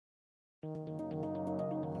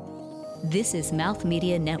This is Mouth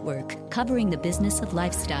Media Network, covering the business of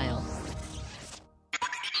lifestyle.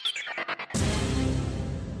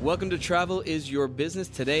 Welcome to Travel is Your Business.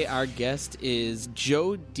 Today, our guest is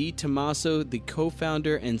Joe DiTomaso, the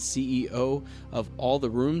co-founder and CEO of All the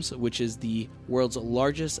Rooms, which is the world's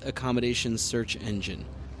largest accommodation search engine.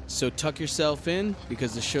 So tuck yourself in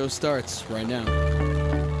because the show starts right now.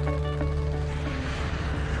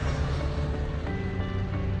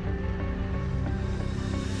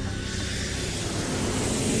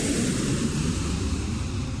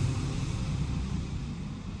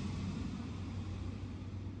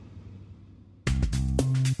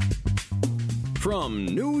 From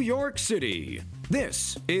New York City,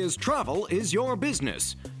 this is Travel is Your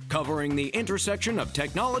Business, covering the intersection of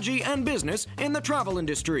technology and business in the travel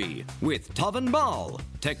industry, with Tavan Bal,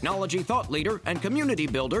 technology thought leader and community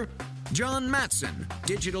builder, John Matson,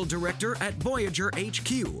 digital director at Voyager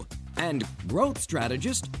HQ, and growth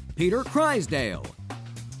strategist, Peter Kreisdale.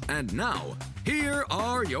 And now, here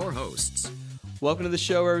are your hosts. Welcome to the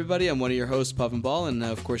show, everybody. I'm one of your hosts, Tavan Bal, and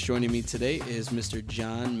of course, joining me today is Mr.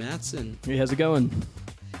 John Matson. Hey, how's it going?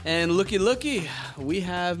 And looky, we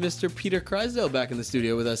have Mr. Peter Kreisdale back in the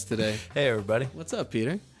studio with us today. Hey, everybody. What's up,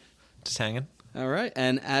 Peter? Just hanging. All right.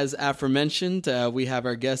 And as aforementioned, we have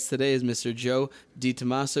our guest today is Mr. Joe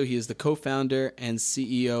DiTomaso. He is the co-founder and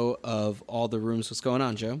CEO of All the Rooms. What's going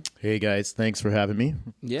on, Joe? Hey, guys. Thanks for having me.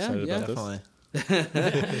 Yeah, Definitely.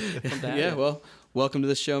 Yeah, well, welcome to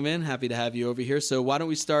the show, man. Happy to have you over here. So why don't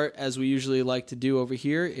we start, as we usually like to do over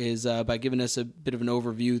here, is by giving us a bit of an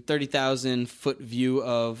overview, 30,000-foot view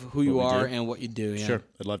of who you are and what you do. Yeah. Sure.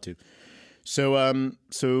 I'd love to.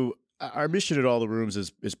 So our mission at All the Rooms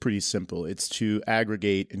is pretty simple. It's to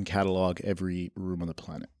aggregate and catalog every room on the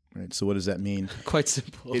planet. Right. So what does that mean? Quite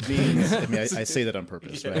simple. It means, I say that on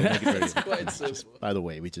purpose. Right? Make it very It's quite simple. By the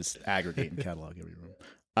way, we just aggregate and catalog every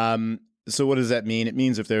room. So what does that mean? It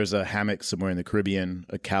means if there's a hammock somewhere in the Caribbean,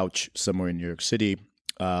 a couch somewhere in New York City,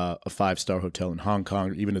 a 5-star hotel in Hong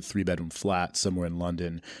Kong, or even a 3-bedroom flat somewhere in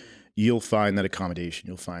London, you'll find that accommodation,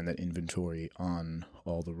 you'll find that inventory on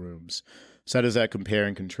All the Rooms. So how does that compare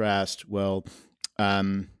and contrast? Well,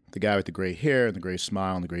 the guy with the gray hair and the gray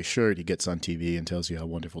smile and the gray shirt, he gets on TV and tells you how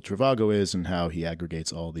wonderful Trivago is and how he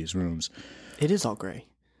aggregates all these rooms. It is all gray.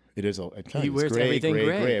 It is all. He wears everything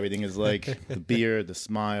gray. Everything is like the beard, the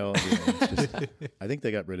smile. It's just, I think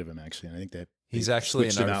they got rid of him actually. And I think He's actually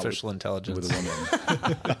an artificial with intelligence. a woman.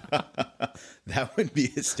 That would be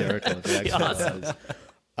hysterical if he actually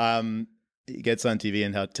was. He gets on TV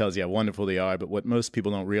and tells you how wonderful they are. But what most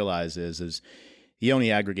people don't realize is he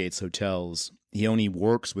only aggregates hotels. He only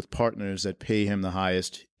works with partners that pay him the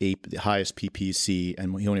highest PPC,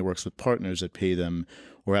 and he only works with partners that pay them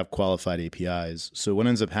or have qualified APIs. So what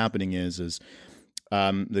ends up happening is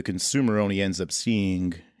the consumer only ends up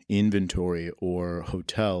seeing inventory or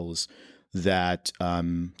hotels that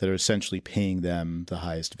are essentially paying them the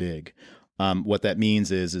highest VIG. What that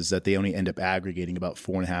means is that they only end up aggregating about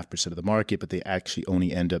 4.5% of the market, but they actually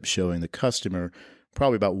only end up showing the customer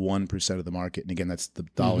probably about 1% of the market. And again, that's the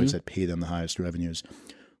dollars that pay them the highest revenues,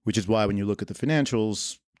 which is why when you look at the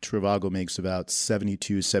financials, Trivago makes about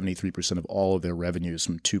 73% of all of their revenues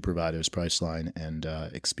from two providers, Priceline and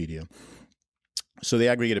Expedia. So they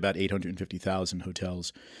aggregate about 850,000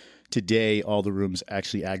 hotels. Today, All the Rooms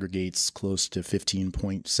actually aggregates close to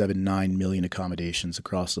 15.79 million accommodations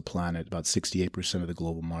across the planet, about 68% of the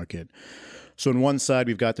global market. So on one side,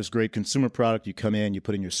 we've got this great consumer product. You come in, you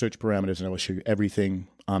put in your search parameters, and I will show you everything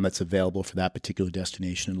that's available for that particular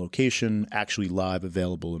destination and location, actually live,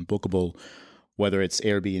 available, and bookable, whether it's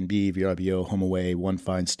Airbnb, VRBO, HomeAway, One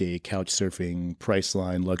Fine Stay, Couchsurfing,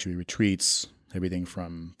 Priceline, luxury retreats, everything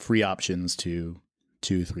from free options to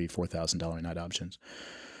 $2,000, $3,000, $4,000 a night options.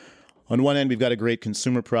 On one end, we've got a great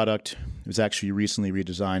consumer product. It was actually recently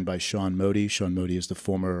redesigned by Sean Modi. Sean Modi is the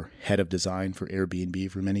former head of design for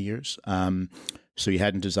Airbnb for many years. So he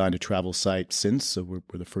hadn't designed a travel site since, so we're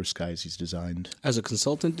the first guys he's designed. As a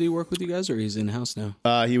consultant, do you work with you guys, or he's in-house now?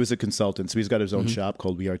 He was a consultant, so he's got his own shop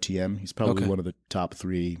called WeRTM. He's probably one of the top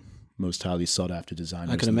 3 most highly sought-after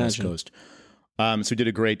designers on the West Coast. So he did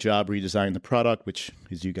a great job redesigning the product, which,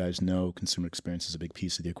 as you guys know, consumer experience is a big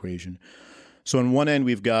piece of the equation. So on one end,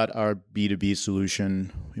 we've got our B2B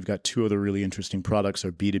solution. We've got 2 other really interesting products.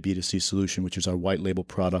 Our B2B2C solution, which is our white label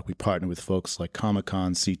product. We partner with folks like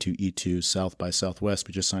Comic-Con, C2E2, South by Southwest,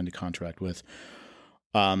 we just signed a contract with.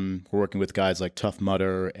 We're working with guys like Tough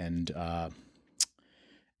Mudder and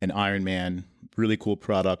Iron Man. Really cool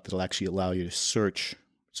product that'll actually allow you to search.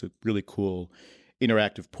 It's a really cool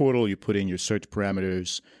interactive portal. You put in your search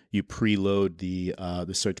parameters. You preload the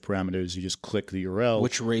search parameters. You just click the URL.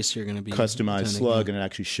 Which race you're going to be customized slug, and it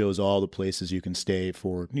actually shows all the places you can stay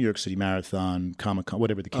for New York City Marathon, Comic-Con,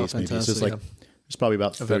 whatever the case may be. So it's like there's probably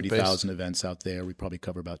about 30,000 events out there. We probably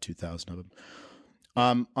cover about 2,000 of them.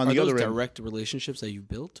 On are the those other direct relationships that you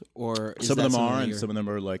built, or is some of that them are, something and you're- some of them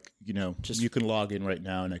are like you can log in right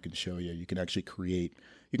now, and I can show you. You can actually create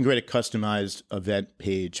a customized event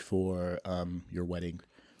page for your wedding,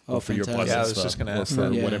 or for your fantastic. Yeah, I business was just stuff, going to or ask for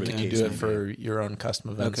that. whatever the Can you case do may it be. for your own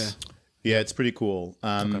custom events? Okay. Yeah, it's pretty cool.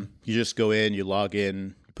 You just go in, you log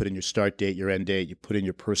in, you put in your start date, your end date, you put in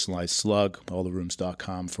your personalized slug,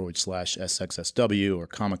 alltherooms.com/SXSW or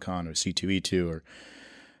Comic-Con or C2E2 or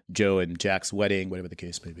Joe and Jack's wedding, whatever the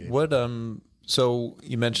case may be. What so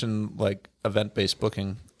you mentioned like event-based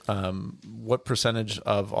booking. What percentage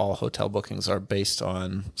of all hotel bookings are based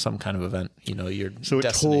on some kind of event? Your So it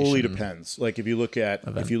destination totally depends. Like if you look at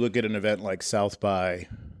event. an event like South by,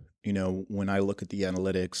 when I look at the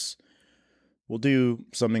analytics, we'll do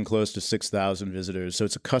something close to 6,000 visitors. So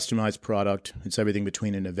it's a customized product. It's everything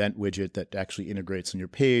between an event widget that actually integrates on your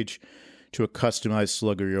page to a customized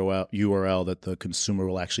Slugger URL that the consumer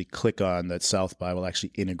will actually click on, that South by will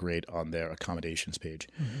actually integrate on their accommodations page.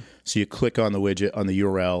 Mm-hmm. So you click on the widget, on the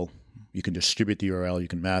URL, you can distribute the URL, you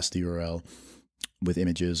can mask the URL with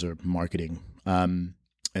images or marketing. And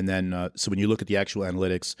then, so when you look at the actual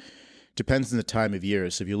analytics, depends on the time of year.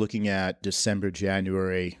 So if you're looking at December,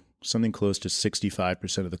 January, something close to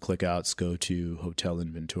 65% of the clickouts go to hotel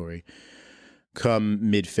inventory. Come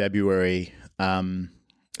mid-February,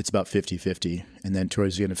 it's about 50-50. And then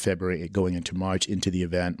towards the end of February, going into March, into the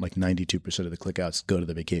event, like 92% of the clickouts go to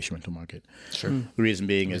the vacation rental market. Sure. The reason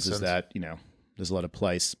being is that, there's a lot of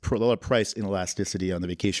price inelasticity on the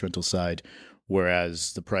vacation rental side,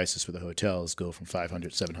 whereas the prices for the hotels go from $500,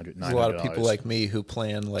 $700, $900. There's a lot of people like me who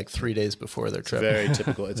plan like 3 days before their trip. Very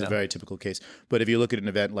typical. It's a very typical case. But if you look at an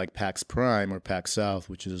event like PAX Prime or PAX South,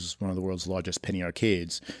 which is one of the world's largest penny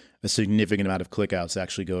arcades, a significant amount of clickouts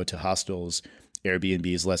actually go to hostels,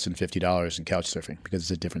 Airbnbs less than $50, and couch surfing, because it's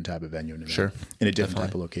a different type of venue and event, Sure, in a different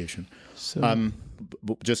type of location. So,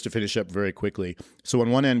 just to finish up very quickly. So on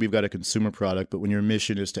one end, we've got a consumer product, but when your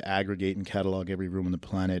mission is to aggregate and catalog every room on the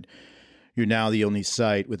planet, you're now the only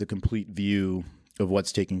site with a complete view of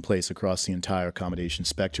what's taking place across the entire accommodation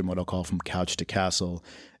spectrum, what I'll call from couch to castle,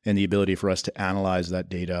 and the ability for us to analyze that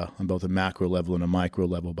data on both a macro level and a micro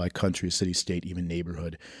level by country, city, state, even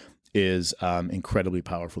neighborhood is incredibly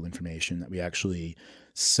powerful information that we actually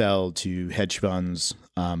sell to hedge funds,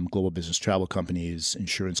 global business travel companies,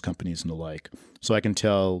 insurance companies, and the like. So we can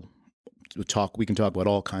talk about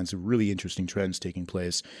all kinds of really interesting trends taking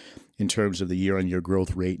place in terms of the year-on-year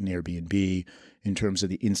growth rate in Airbnb, in terms of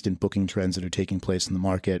the instant booking trends that are taking place in the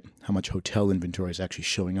market, how much hotel inventory is actually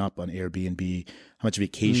showing up on Airbnb, how much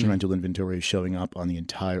vacation rental inventory is showing up on the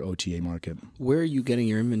entire OTA market. Where are you getting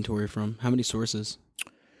your inventory from? How many sources?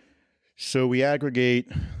 So we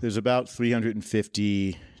aggregate, there's about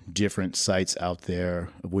 350 different sites out there,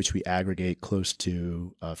 of which we aggregate close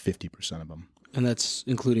to 50% of them. And that's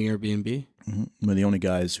including Airbnb? Mm-hmm. We're the only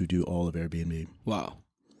guys who do all of Airbnb. Wow.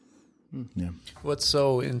 Yeah.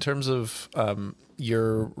 So in terms of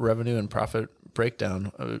your revenue and profit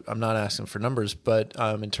breakdown, I'm not asking for numbers, but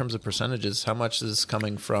in terms of percentages, how much is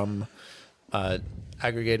coming from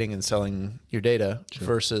aggregating and selling your data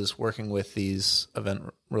versus working with these event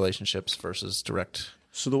relationships versus direct?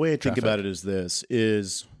 So the way I think about it is this,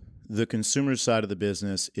 is the consumer side of the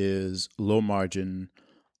business is low margin,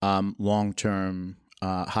 long-term,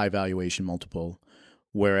 high valuation multiple,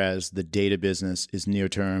 whereas the data business is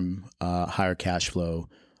near-term, higher cash flow,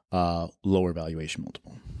 lower valuation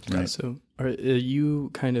multiple. Right. So are you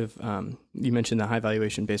kind of, you mentioned the high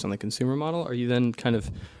valuation based on the consumer model. Are you then kind of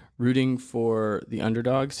rooting for the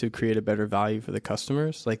underdogs to create a better value for the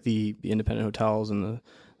customers, like the independent hotels and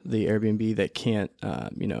the Airbnb that can't,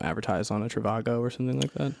 advertise on a Trivago or something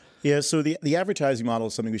like that? Yeah, so the advertising model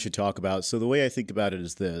is something we should talk about. So the way I think about it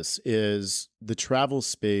is this, is the travel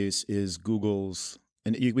space is Google's,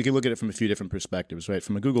 and we can look at it from a few different perspectives, right?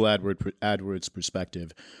 From a Google AdWords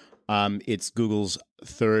perspective, it's Google's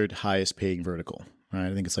third highest paying vertical,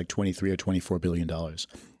 right? I think it's like $23 or $24 billion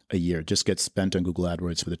a year just gets spent on Google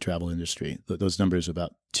AdWords for the travel industry. Those numbers are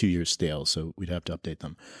about 2 years stale, so we'd have to update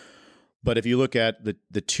them. But if you look at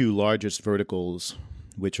the two largest verticals,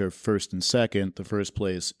 which are first and second, the first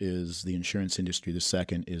place is the insurance industry. The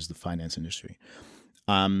second is the finance industry.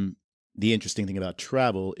 The interesting thing about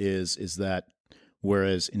travel is that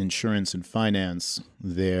Whereas in insurance and finance,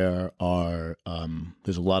 there's a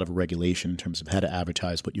lot of regulation in terms of how to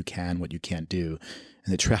advertise, what you can, what you can't do.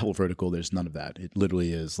 In the travel vertical, there's none of that. It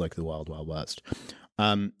literally is like the wild, wild west.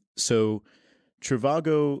 So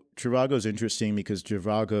Trivago is interesting because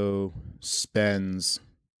Trivago spends,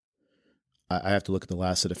 I have to look at the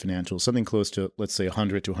last set of financials, something close to, let's say,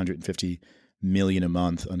 100 to 150 million a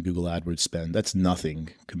month on Google AdWords spend. That's nothing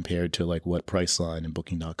compared to like what Priceline and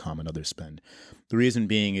Booking.com and others spend. The reason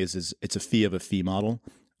being is it's a fee model.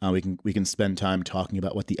 We can spend time talking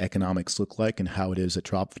about what the economics look like and how it is that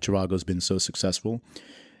Trivago's been so successful,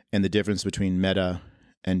 and the difference between Meta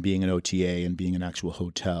and being an OTA and being an actual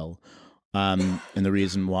hotel. And the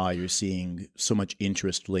reason why you're seeing so much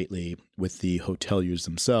interest lately with the hoteliers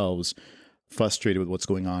themselves, frustrated with what's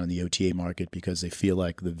going on in the OTA market because they feel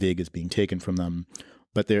like the VIG is being taken from them.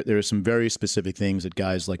 But there are some very specific things that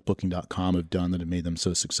guys like Booking.com have done that have made them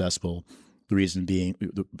so successful. The reason being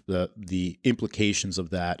the implications of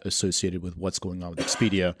that associated with what's going on with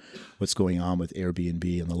Expedia, what's going on with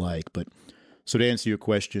Airbnb and the like. But so to answer your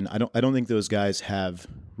question, I don't think those guys have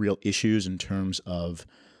real issues in terms of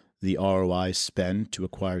the ROI spend to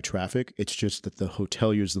acquire traffic. It's just that the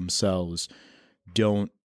hoteliers themselves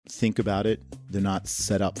don't think about it. They're not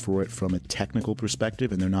set up for it from a technical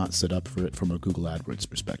perspective, and they're not set up for it from a Google AdWords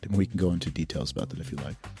perspective. And we can go into details about that if you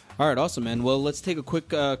like. All right, awesome, man. Well, let's take a quick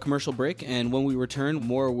commercial break, and when we return,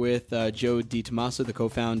 more with Joe DiTomaso, the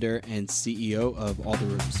co-founder and CEO of All the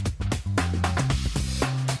Rooms.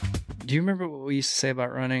 Do you remember what we used to say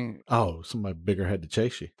about running? Oh, somebody bigger had to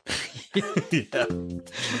chase you. Yeah.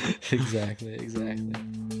 Exactly.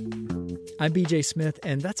 I'm BJ Smith,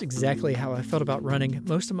 and that's exactly how I felt about running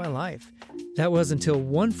most of my life. That was until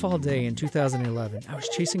one fall day in 2011. I was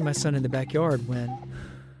chasing my son in the backyard when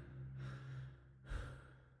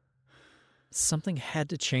something had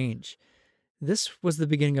to change. This was the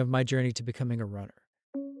beginning of my journey to becoming a runner.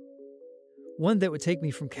 One that would take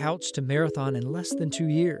me from couch to marathon in less than 2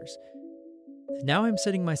 years. Now I'm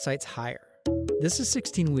setting my sights higher. This is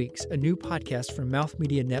 16 Weeks, a new podcast from Mouth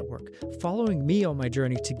Media Network, following me on my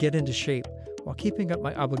journey to get into shape while keeping up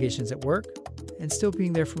my obligations at work and still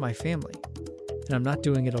being there for my family. And I'm not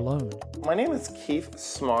doing it alone. My name is Keith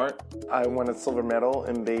Smart. I won a silver medal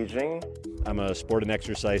in Beijing. I'm a sport and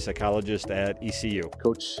exercise psychologist at ECU.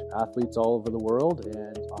 Coach athletes all over the world.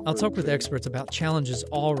 And I'll talk with experts about challenges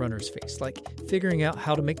all runners face, like figuring out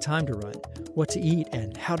how to make time to run, what to eat,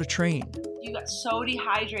 and how to train. You got so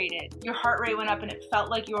dehydrated, your heart rate went up and it felt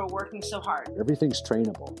like you were working so hard. Everything's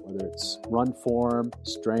trainable, whether it's run form,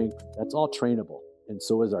 strength, that's all trainable. And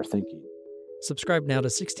so is our thinking. Subscribe now to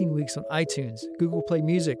 16 Weeks on iTunes, Google Play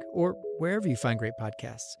Music, or wherever you find great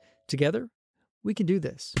podcasts. Together, we can do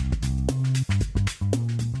this.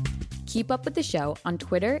 Keep up with the show on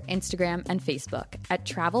Twitter, Instagram, and Facebook at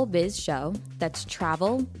Travel Biz Show. That's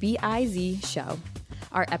Travel BIZ Show.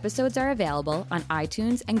 Our episodes are available on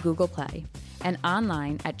iTunes and Google Play and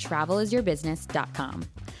online at travelisyourbusiness.com.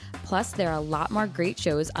 Plus, there are a lot more great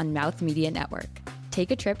shows on Mouth Media Network.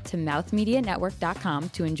 Take a trip to mouthmedianetwork.com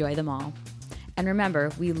to enjoy them all. And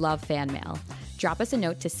remember, we love fan mail. Drop us a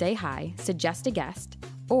note to say hi, suggest a guest,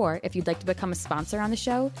 or if you'd like to become a sponsor on the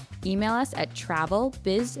show, email us at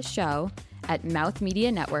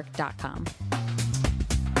travelbizshow@mouthmedianetwork.com.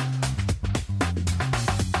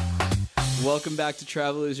 Welcome back to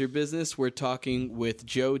Travel is Your Business. We're talking with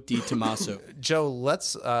Joe DiTomaso. Joe,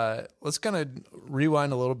 let's kind of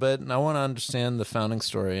rewind a little bit, and I want to understand the founding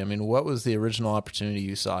story. I mean, what was the original opportunity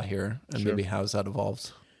you saw here, and maybe how has that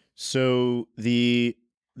evolved? So the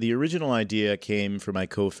original idea came from my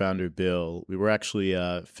co-founder Bill. We were actually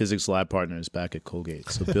physics lab partners back at Colgate.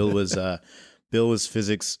 So Bill was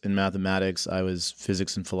physics and mathematics. I was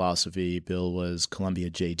physics and philosophy. Bill was Columbia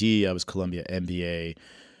JD. I was Columbia MBA.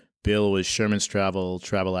 Bill was Sherman's Travel,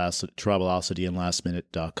 Travelocity, and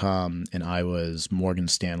LastMinute.com, and I was Morgan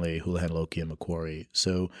Stanley, Houlihan Lokey, and Macquarie.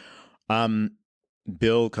 So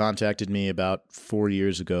Bill contacted me about 4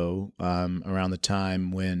 years ago, around the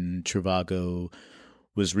time when Trivago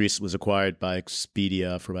was acquired by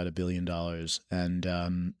Expedia for about $1 billion. And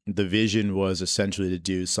the vision was essentially to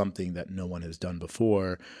do something that no one has done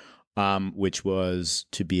before, which was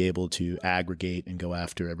to be able to aggregate and go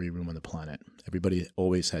after every room on the planet. Everybody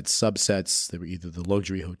always had subsets. They were either the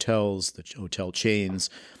luxury hotels, the hotel chains.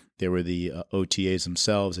 They were the OTAs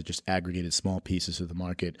themselves that just aggregated small pieces of the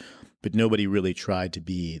market. But nobody really tried to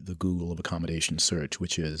be the Google of accommodation search,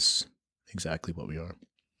 which is exactly what we are.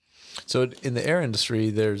 So in the air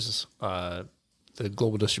industry, there's the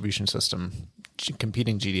global distribution system,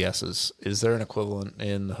 competing GDSs. Is there an equivalent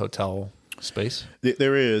in the hotel space?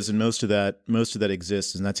 There is, and most of that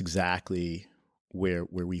exists, and that's exactly where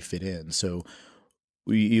we fit in. So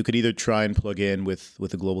you could either try and plug in with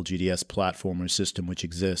a global GDS platform or system which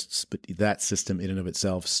exists, but that system in and of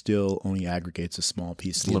itself still only aggregates a small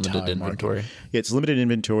piece of the limited entire inventory. market. Yeah, it's limited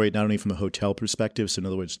inventory, not only from a hotel perspective. So in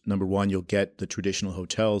other words, number one, you'll get the traditional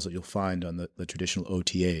hotels that you'll find on the traditional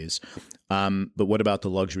OTAs. But what about the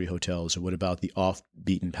luxury hotels, or what about the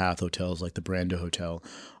off-beaten path hotels like the Brando Hotel?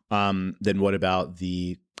 Then what about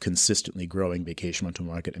the consistently growing vacation rental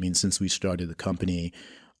market? I mean, since we started the company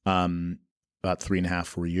about 3.5,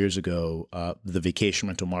 4 years ago, the vacation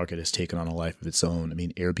rental market has taken on a life of its own. I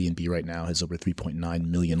mean, Airbnb right now has over 3.9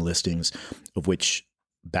 million listings, of which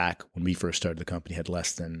back when we first started the company had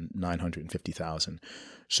less than 950,000.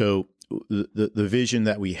 So the vision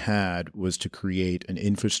that we had was to create an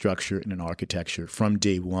infrastructure and an architecture from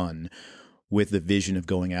day one with the vision of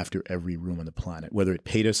going after every room on the planet, whether it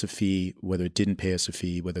paid us a fee, whether it didn't pay us a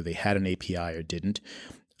fee, whether they had an API or didn't.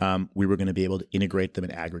 We were going to be able to integrate them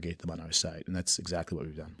and aggregate them on our site. And that's exactly what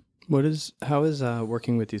we've done. How is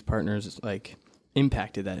working with these partners like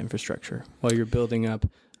impacted that infrastructure while you're building up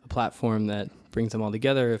a platform that brings them all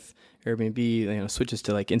together? If Airbnb switches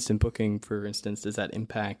to like instant booking, for instance, does that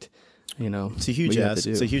impact, It's a huge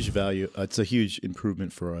it's a huge value. It's a huge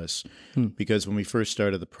improvement for us because when we first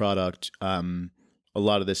started the product, a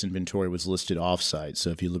lot of this inventory was listed offsite. So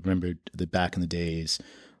if you remember back in the days,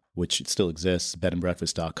 which it still exists,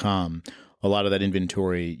 bedandbreakfast.com, a lot of that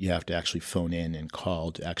inventory you have to actually phone in and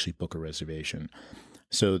call to actually book a reservation.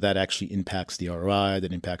 So that actually impacts the ROI,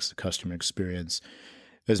 that impacts the customer experience.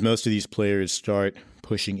 As most of these players start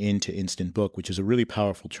pushing into Instant Book, which is a really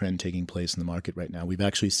powerful trend taking place in the market right now, we've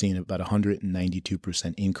actually seen about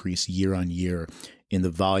 192% increase year on year in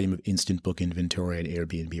the volume of Instant Book inventory at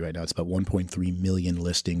Airbnb right now. It's about 1.3 million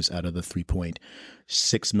listings out of the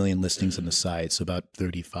 3.6 million listings on the site, so about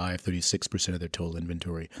 36% of their total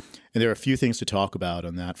inventory. And there are a few things to talk about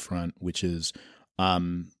on that front, which is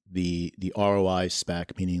the ROI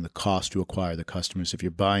spec, meaning the cost to acquire the customers. If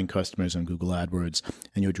you're buying customers on Google AdWords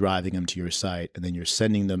and you're driving them to your site and then you're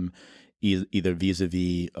sending them either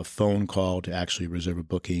vis-a-vis a phone call to actually reserve a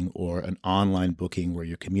booking or an online booking where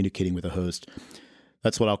you're communicating with a host,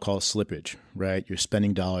 that's what I'll call slippage, right? You're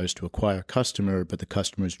spending dollars to acquire a customer, but the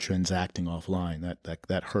customer is transacting offline.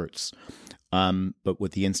 That hurts. But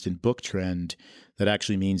with the Instant Book trend, that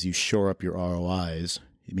actually means you shore up your ROIs.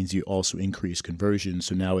 It means you also increase conversion.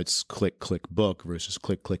 So now it's click, click, book versus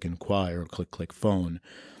click, click, inquire, or click, click, phone.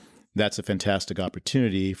 That's a fantastic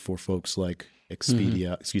opportunity for folks like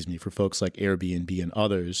Expedia, for folks like Airbnb and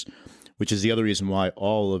others, which is the other reason why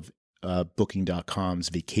all of Booking.com's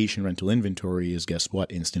vacation rental inventory is, guess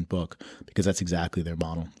what, Instant Book, because that's exactly their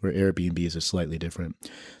model, where Airbnb is slightly different.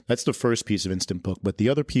 That's the first piece of Instant Book. But the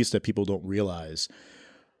other piece that people don't realize,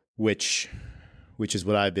 which is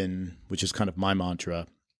which is kind of my mantra,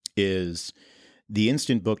 is the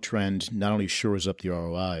Instant Book trend not only shores up the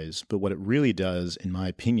ROIs, but what it really does, in my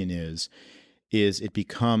opinion, is it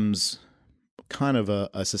becomes kind of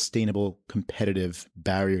a sustainable competitive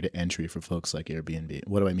barrier to entry for folks like Airbnb.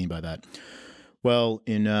 What do I mean by that? Well,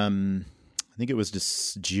 in I think it was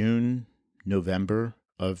this November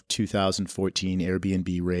of 2014,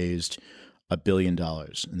 Airbnb raised $1 billion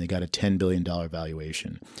and they got a $10 billion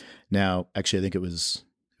valuation. Now, actually, I think it was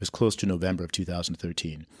close to November of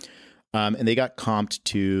 2013. And they got comped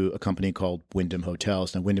to a company called Wyndham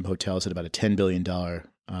Hotels. Now, Wyndham Hotels had about a $10 billion,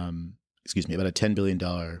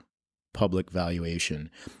 public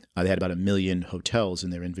valuation. They had about 1 million hotels in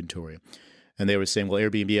their inventory. And they were saying, well,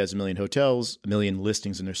 Airbnb has 1 million hotels, 1 million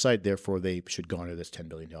listings in their site, therefore they should garner this $10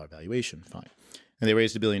 billion valuation. Fine. And they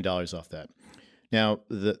raised $1 billion off that. Now,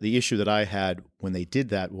 the issue that I had when they did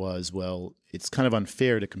that was, well, it's kind of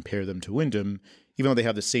unfair to compare them to Wyndham, even though they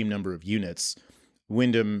have the same number of units.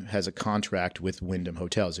 Wyndham has a contract with Wyndham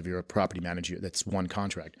Hotels. If you're a property manager, that's one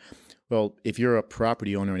contract. Well, if you're a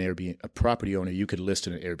property owner in Airbnb, you could list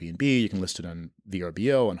it on Airbnb, you can list it on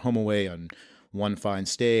VRBO, on HomeAway, on One Fine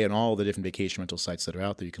Stay, and all the different vacation rental sites that are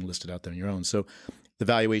out there. You can list it out there on your own. So the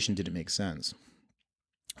valuation didn't make sense.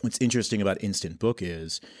 What's interesting about Instant Book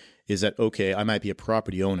is that, okay, I might be a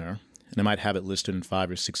property owner and I might have it listed in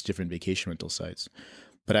 5 or 6 different vacation rental sites,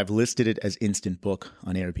 but I've listed it as Instant Book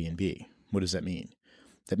on Airbnb. What does that mean?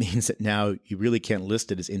 That means that now you really can't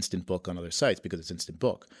list it as Instant Book on other sites because it's Instant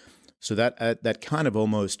Book. So that kind of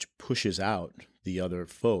almost pushes out the other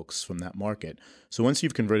folks from that market. So once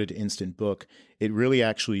you've converted to Instant Book, it really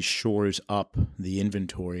actually shores up the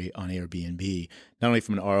inventory on Airbnb, not only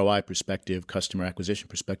from an ROI perspective, customer acquisition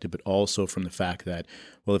perspective, but also from the fact that,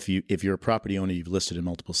 well, if you're a property owner, you've listed in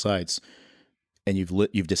multiple sites, and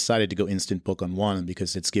you've decided to go instant book on one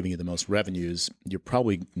because it's giving you the most revenues, you're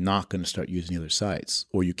probably not going to start using the other sites,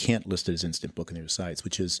 or you can't list it as instant book on the other sites,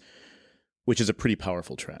 which is a pretty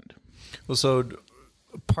powerful trend. Well, so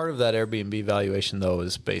part of that Airbnb valuation, though,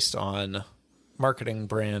 is based on marketing,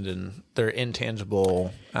 brand, and their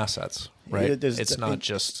intangible assets, right? Yeah, it's not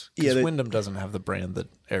just because Wyndham doesn't have the brand that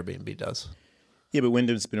Airbnb does. Yeah, but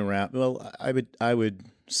Wyndham's been around. Well, I would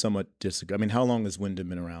somewhat disagree. I mean, how long has Wyndham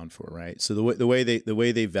been around for, right? So the way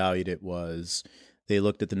they valued it was they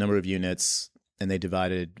looked at the number of units and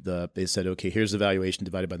they said, okay, here's the valuation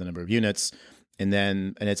divided by the number of units. And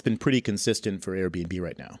it's been pretty consistent for Airbnb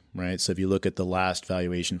right now, right? So if you look at the last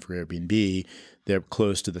valuation for Airbnb, they're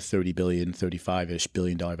close to the $30 billion, $35-ish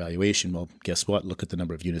billion valuation. Well, guess what? Look at the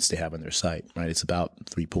number of units they have on their site, right? It's about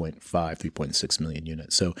 3.6 million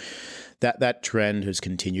units. So that trend has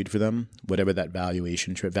continued for them. Whatever that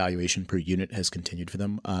valuation per unit has continued for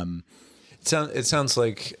them. It sounds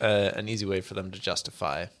like an easy way for them to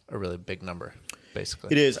justify a really big number.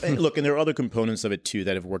 Basically, it is. And look, and there are other components of it too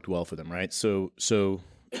that have worked well for them, right? So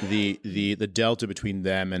the delta between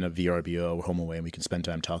them and a VRBO or HomeAway, and we can spend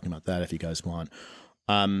time talking about that if you guys want.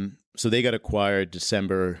 So they got acquired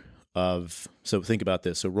December of. So think about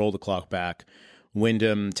this. So roll the clock back.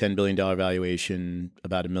 Wyndham, $10 billion valuation,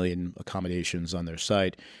 about 1 million accommodations on their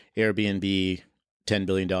site. Airbnb, $10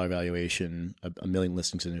 billion valuation, 1 million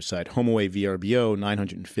listings on their site. HomeAway VRBO,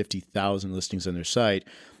 950,000 listings on their site.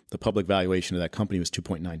 The public valuation of that company was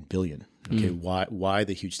 $2.9 billion. Okay, why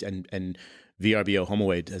the huge and VRBO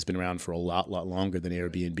HomeAway has been around for a lot longer than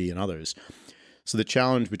Airbnb and others. So the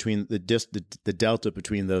challenge between the delta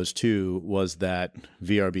between those two was that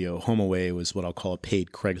VRBO HomeAway was what I'll call a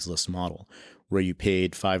paid Craigslist model, where you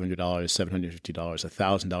paid $500, $750,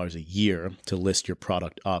 $1,000 a year to list your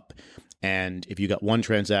product up. And if you got one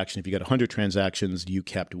transaction, if you got 100 transactions, you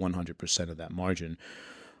kept 100% of that margin.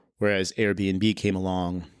 Whereas Airbnb came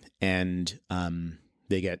along and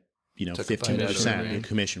they get 15%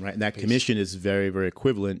 commission, right? And that commission is very, very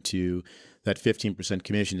equivalent to that 15%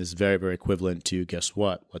 commission is very, very equivalent to guess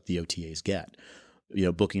what the OTAs get.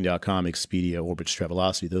 Booking.com, Expedia, Orbitz,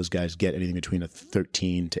 Travelocity, those guys get anything between a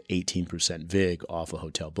 13 to 18% VIG off a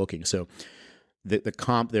hotel booking. So the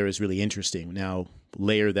comp there is really interesting. Now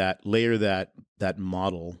layer that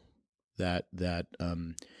model, that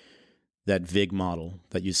VIG model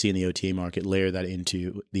that you see in the OTA market, layer that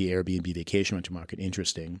into the Airbnb vacation rental market.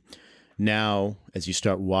 Interesting. Now, as you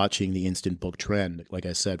start watching the instant book trend, like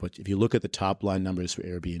I said, if you look at the top line numbers for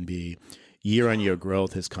Airbnb, year-on-year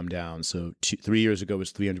growth has come down. So 3 years ago it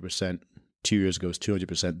was 300%. 2 years ago it was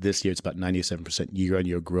 200%. This year it's about 97%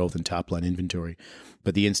 year-on-year growth in top line inventory.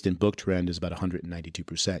 But the instant book trend is about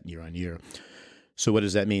 192% year-on-year. So what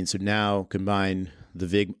does that mean? So now combine the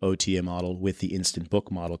VIG OTA model with the instant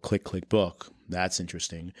book model, click, book. That's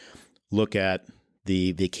interesting. Look at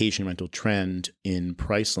the vacation rental trend in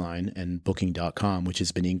Priceline and Booking.com, which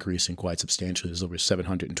has been increasing quite substantially. There's over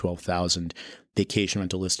 712,000 vacation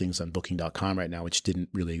rental listings on Booking.com right now, which didn't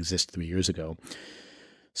really exist 3 years ago.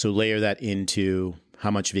 So layer that into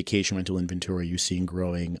how much vacation rental inventory you're seeing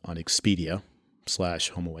growing on Expedia /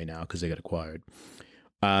 HomeAway now because they got acquired.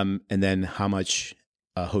 And then how much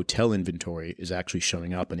hotel inventory is actually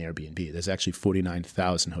showing up in Airbnb. There's actually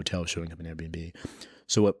 49,000 hotels showing up in Airbnb.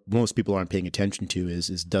 So what most people aren't paying attention to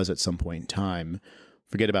is does at some point in time,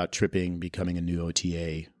 forget about Tripping becoming a new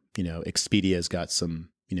OTA. Expedia has got some,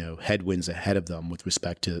 headwinds ahead of them with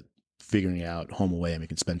respect to figuring out HomeAway, and we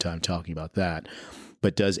can spend time talking about that.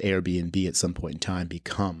 But does Airbnb at some point in time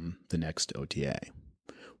become the next OTA?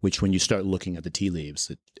 Which when you start looking at the tea leaves,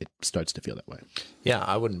 it starts to feel that way. Yeah,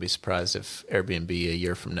 I wouldn't be surprised if Airbnb a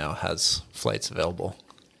year from now has flights available,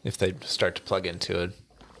 if they start to plug into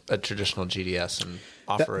a traditional GDS and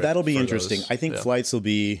offer it. That'll be interesting. I think flights will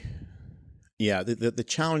be, the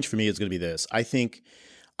challenge for me is going to be this. I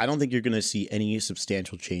don't think you're going to see any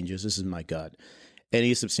substantial changes. This is my gut.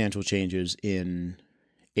 Any substantial changes in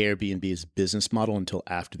Airbnb's business model until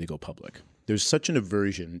after they go public. There's such an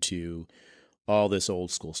aversion to all this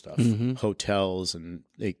old school stuff, hotels, and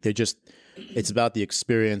they're just, it's about the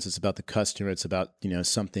experience. It's about the customer. It's about,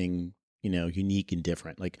 something, unique and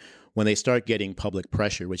different. Like when they start getting public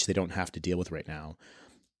pressure, which they don't have to deal with right now,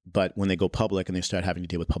 but when they go public and they start having to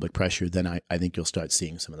deal with public pressure, then I think you'll start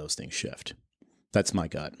seeing some of those things shift. That's my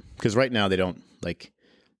gut. Because right now they don't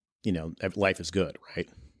life is good, right?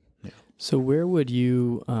 Yeah. So where would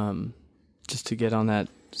you, just to get on that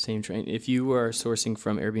same train, if you were sourcing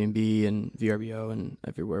from Airbnb and VRBO and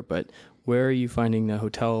everywhere, but where are you finding the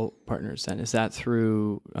hotel partners then? Is that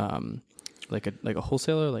through like a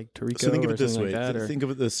wholesaler, like Tarico? So think of or it this something way. like that, or? Think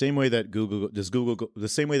of it the same way that the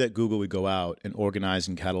same way that Google would go out and organize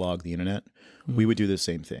and catalog the internet. We would do the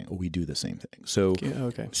same thing, or we do the same thing. So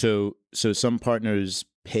okay. So some partners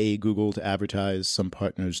pay Google to advertise, some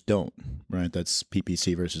partners don't. Right? That's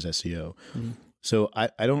PPC versus SEO. So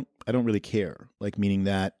I don't really care. Like, meaning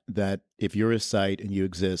that if you're a site and you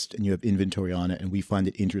exist and you have inventory on it and we find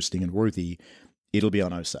it interesting and worthy, it'll be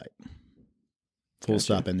on our site. Full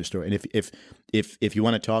stop, end of story. And if you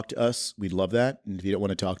want to talk to us, we'd love that. And if you don't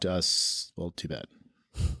want to talk to us, well, too bad.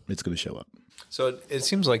 It's going to show up. So it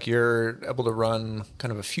seems like you're able to run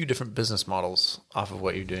kind of a few different business models off of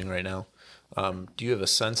what you're doing right now. Do you have a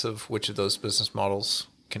sense of which of those business models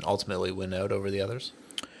can ultimately win out over the others?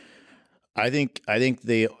 I think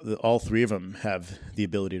all three of them have the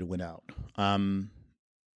ability to win out.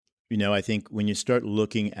 I think when you start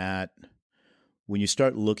looking at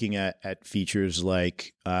features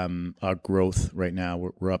like our growth right now,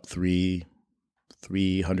 we're up 350,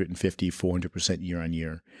 400% year on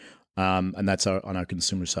year. And that's on our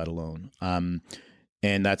consumer side alone. And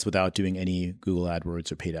that's without doing any Google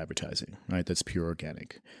AdWords or paid advertising, right? That's pure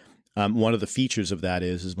organic. One of the features of that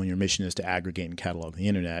is when your mission is to aggregate and catalog the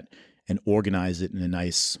internet and organize it in a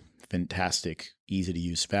nice, fantastic, easy to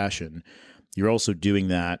use fashion, you're also doing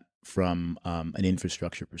that from an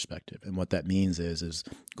infrastructure perspective. And what that means is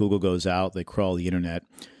Google goes out, they crawl the internet,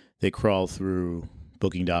 they crawl through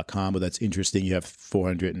Booking.com, but that's interesting. You have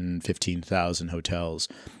 415,000 hotels.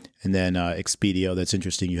 And then Expedia, that's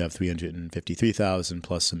interesting. You have 353,000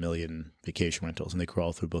 plus 1 million vacation rentals. And they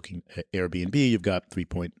crawl through Booking. Airbnb, you've got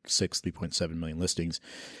 3.6, 3.7 million listings.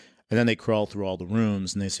 And then they crawl through all the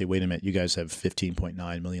rooms and they say, wait a minute, you guys have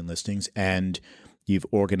 15.9 million listings. And you've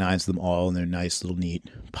organized them all in their nice little neat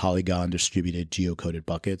Polygon distributed geocoded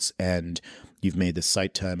buckets. And you've made the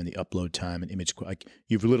site time and the upload time and image. Like,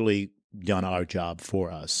 you've literally done our job for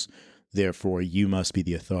us. Therefore, you must be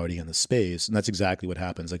the authority in the space. And that's exactly what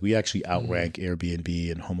happens. Like, we actually outrank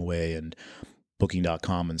Airbnb and HomeAway and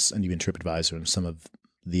Booking.com and even TripAdvisor and some of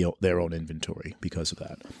their own inventory because of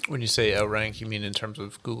that. When you say outrank, you mean in terms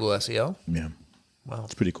of Google SEO? Yeah. Wow,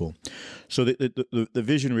 it's pretty cool. So the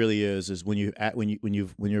vision really is when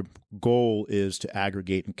your goal is to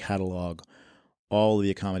aggregate and catalog all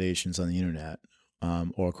the accommodations on the internet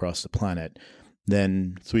or across the planet,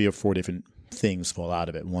 then 3 or 4 different things fall out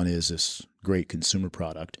of it. One is this great consumer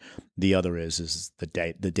product. The other is the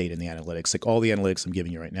data and the analytics. Like, all the analytics I'm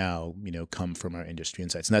giving you right now, come from our industry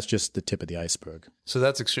insights, and that's just the tip of the iceberg. So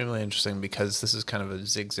that's extremely interesting because this is kind of a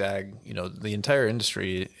zigzag. The entire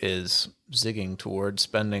industry is zigging towards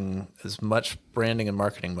spending as much branding and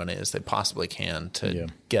marketing money as they possibly can to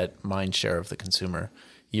get mind share of the consumer.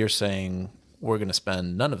 You're saying we're going to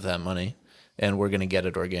spend none of that money, and we're going to get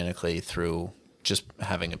it organically through just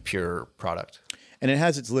having a pure product. And it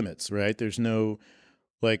has its limits, right? There's no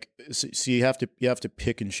so you have to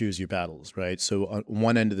pick and choose your battles, right? So on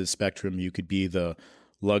one end of the spectrum, you could be the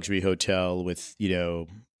luxury hotel with, a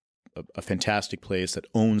fantastic place that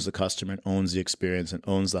owns the customer and owns the experience and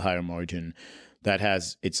owns the higher margin. That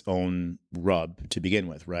has its own rub to begin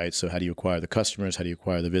with, right? So how do you acquire the customers? How do you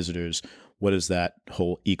acquire the visitors? What does that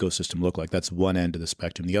whole ecosystem look like? That's one end of the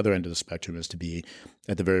spectrum. The other end of the spectrum is to be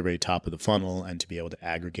at the very, very top of the funnel and to be able to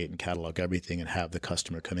aggregate and catalog everything and have the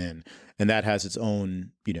customer come in. And that has its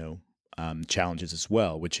own, challenges as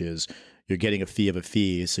well, which is you're getting a fee of a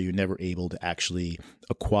fee, so you're never able to actually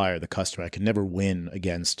acquire the customer. I can never win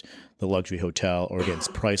against the luxury hotel or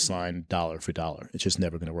against Priceline dollar for dollar. It's just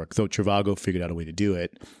never going to work. Though Trivago figured out a way to do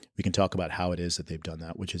it. We can talk about how it is that they've done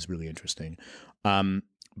that, which is really interesting.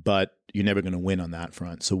 But you're never going to win on that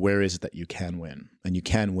front. So where is it that you can win? And you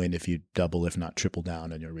can win if you double, if not triple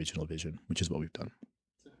down on your original vision, which is what we've done.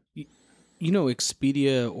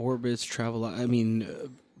 Expedia, Orbitz, Travel,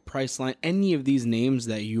 Priceline, any of these names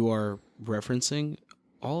that you are referencing,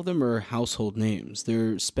 all of them are household names.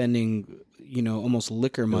 They're spending, almost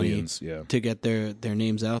liquor money Millions, to get their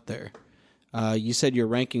names out there. You said your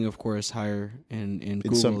ranking, of course, higher in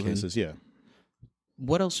Google. In some cases, yeah.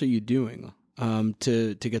 What else are you doing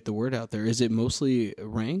to get the word out there? Is it mostly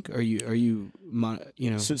rank? Are you how are you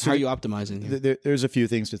optimizing here? There's a few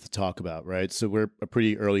things to talk about, right? So we're a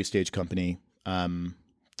pretty early stage company,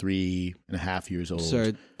 3.5 years old.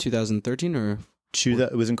 Sorry, 2013 or?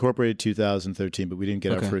 It was incorporated 2013, but we didn't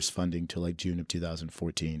get our first funding till June of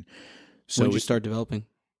 2014. So when did you start developing?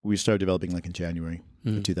 We started developing in January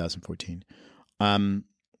of 2014. And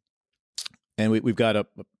we've got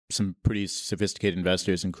some pretty sophisticated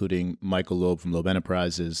investors, including Michael Loeb from Loeb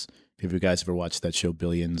Enterprises. If you guys ever watched that show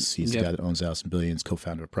Billions, he's the guy that owns House and Billions,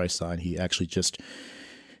 co-founder of Priceline. He actually just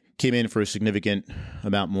came in for a significant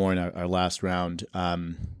amount more in our last round,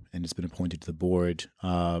 and it's been appointed to the board.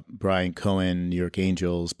 Brian Cohen, New York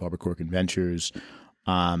Angels, Barbara Corcoran Ventures,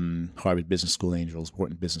 Harvard Business School Angels,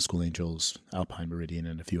 Wharton Business School Angels, Alpine Meridian,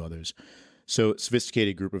 and a few others. So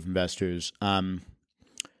sophisticated group of investors.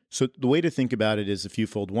 So the way to think about it is a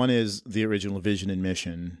fewfold. One is the original vision and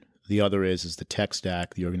mission. The other is the tech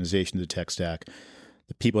stack, the organization of the tech stack.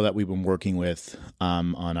 The people that we've been working with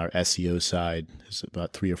on our SEO side, there's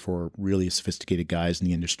about 3 or 4 really sophisticated guys in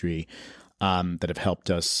the industry that have helped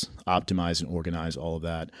us optimize and organize all of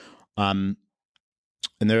that. And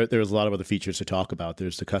there's a lot of other features to talk about.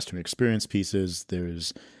 There's the customer experience pieces.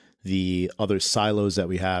 There's the other silos that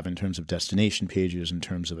we have in terms of destination pages, in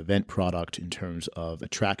terms of event product, in terms of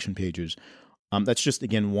attraction pages. That's just,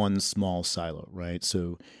 again, one small silo, right?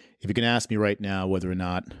 So if you can ask me right now whether or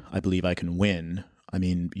not I believe I can win, I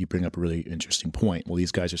mean, you bring up a really interesting point. Well,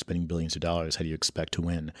 these guys are spending billions of dollars. How do you expect to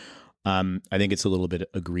win? I think it's a little bit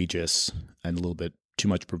egregious and a little bit too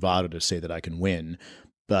much bravado to say that I can win.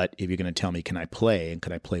 But if you're going to tell me, can I play and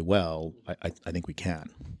can I play well, I think we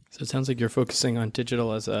can. So it sounds like you're focusing on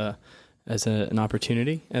digital as an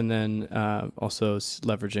opportunity, and then also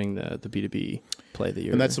leveraging the B2B play that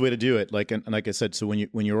you're. And that's the way to do it. Like I said, so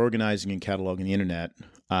when you're organizing and cataloging the internet,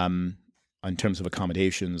 in terms of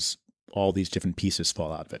accommodations, all these different pieces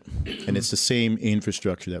fall out of it, and it's the same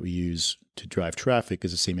infrastructure that we use to drive traffic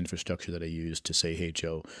is the same infrastructure that I use to say, hey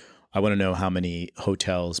Joe, I want to know how many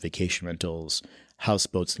hotels, vacation rentals,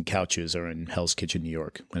 houseboats, and couches are in Hell's Kitchen, New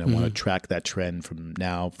York. And I want to track that trend from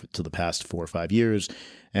now to the past 4 or 5 years.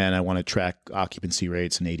 And I want to track occupancy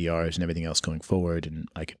rates and ADRs and everything else going forward. And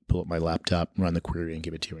I could pull up my laptop, run the query, and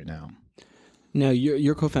give it to you right now. Now,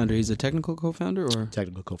 your co-founder, he's a technical co-founder? Or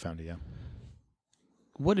technical co-founder, yeah.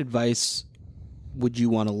 What advice would you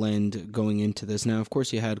want to lend going into this? Now, of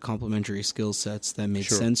course, you had complementary skill sets that made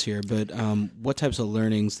sense here, but what types of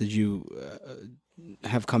learnings did you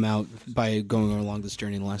have come out by going along this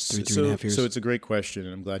journey in the last 3.5 years? So it's a great question,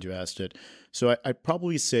 and I'm glad you asked it. So I'd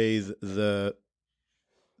probably say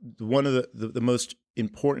one of the most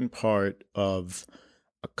important part of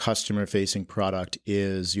a customer-facing product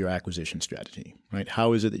is your acquisition strategy, right?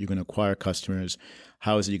 How is it that you're going to acquire customers?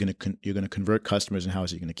 How is it you're going to convert customers, and how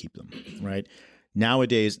is it you're going to keep them, right?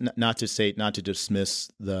 Nowadays, not to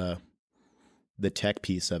dismiss the tech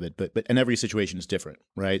piece of it, but and every situation is different,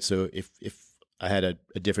 right? So if I had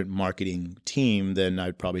a different marketing team, then I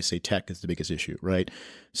would probably say tech is the biggest issue, right?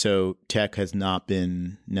 So tech has not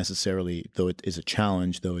been necessarily, though it is a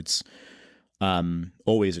challenge, though it's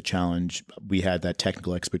always a challenge, we had that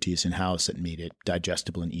technical expertise in-house that made it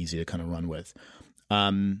digestible and easy to kind of run with.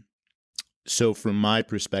 So from my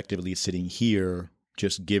perspective, at least sitting here,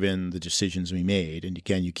 just given the decisions we made, and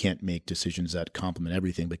again, you can't make decisions that complement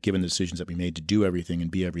everything, but given the decisions that we made to do everything and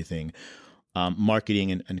be everything,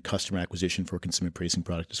 marketing and customer acquisition for a consumer-facing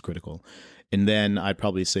product is critical. And then I'd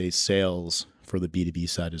probably say sales for the B2B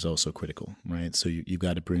side is also critical, right? So you've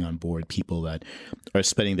got to bring on board people that are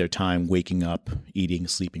spending their time waking up, eating,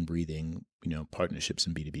 sleeping, breathing, partnerships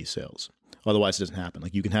in B2B sales. Otherwise, it doesn't happen.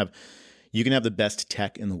 Like you can have the best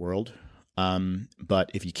tech in the world, but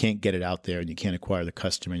if you can't get it out there and you can't acquire the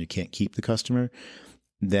customer and you can't keep the customer,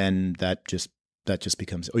 then that just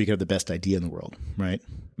becomes, you can have the best idea in the world, right?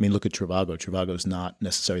 I mean, look at Trivago. Trivago is not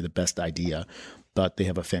necessarily the best idea, but they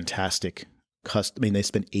have a fantastic they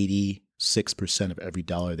spend 86% of every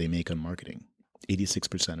dollar they make on marketing.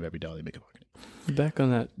 86% of every dollar they make on marketing. Back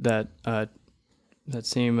on that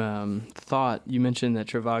same thought, you mentioned that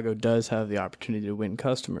Trivago does have the opportunity to win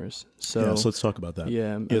customers. So let's talk about that.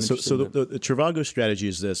 Yeah. So the Trivago strategy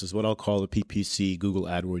is what I'll call the PPC Google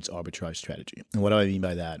AdWords arbitrage strategy. And what do I mean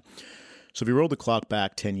by that? So if you roll the clock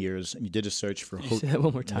back 10 years and you did a search for... Say that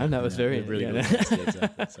one more time? That was very... Really exactly.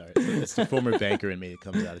 Sorry. It's the former banker in me that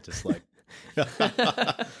comes out. It's just like...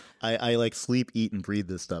 I like sleep, eat, and breathe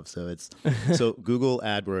this stuff. So Google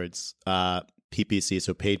AdWords, PPC,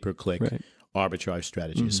 so paid per click, arbitrage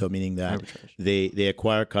strategy. So meaning that they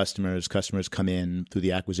acquire customers come in through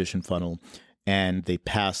the acquisition funnel, and they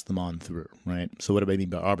pass them on through, right? So what do I mean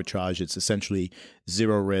by arbitrage? It's essentially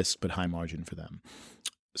zero risk but high margin for them.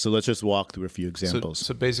 So let's just walk through a few examples.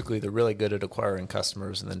 So basically, they're really good at acquiring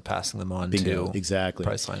customers and then passing them on to Priceline and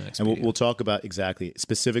Expedia. And we'll talk about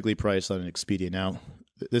specifically Priceline and Expedia. Now,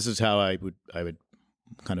 this is how I would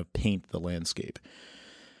kind of paint the landscape.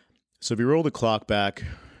 So if you roll the clock back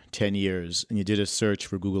 10 years and you did a search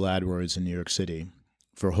for Google AdWords in New York City,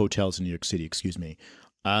 for hotels in New York City,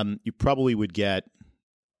 you probably would get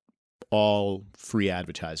all free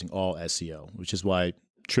advertising, all SEO, which is why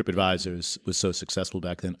TripAdvisor was so successful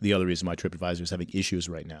back then. The other reason why TripAdvisor is having issues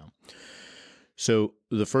right now. So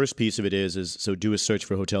the first piece of it is so do a search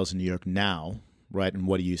for hotels in New York now, right? And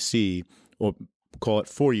what do you see? Or call it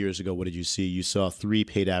 4 years ago, what did you see? You saw 3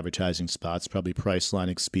 paid advertising spots, probably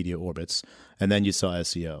Priceline, Expedia, Orbitz, and then you saw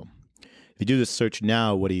SEO. If you do this search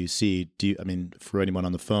now, what do you see? For anyone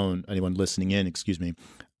on the phone, anyone listening in,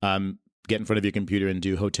 get in front of your computer and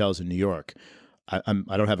do hotels in New York.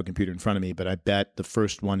 I don't have a computer in front of me, but I bet the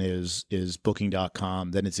first one is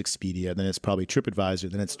Booking.com, then it's Expedia, then it's probably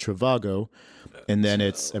TripAdvisor, then it's Trivago, and then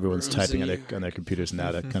it's everyone's typing on their computers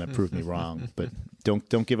now to kind of prove me wrong. But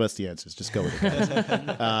don't give us the answers. Just go with it,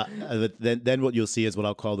 guys. Then what you'll see is what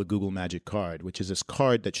I'll call the Google Magic Card, which is this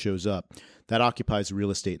card that shows up that occupies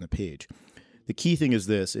real estate in the page. The key thing is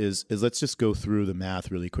this: is let's just go through the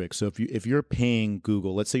math really quick. So if you're paying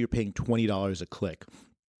Google, let's say you're paying $20 a click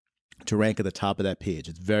to rank at the top of that page.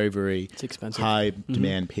 It's very, very high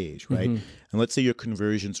demand page, right? And let's say your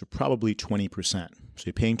conversions are probably 20%. So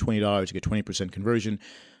you're paying $20, you get 20% conversion.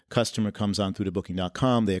 Customer comes on through to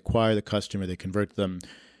Booking.com. They acquire the customer. They convert them.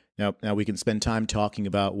 Now we can spend time talking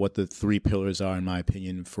about what the 3 pillars are, in my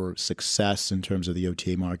opinion, for success in terms of the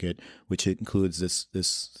OTA market, which includes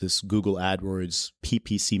this Google AdWords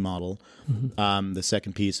PPC model. The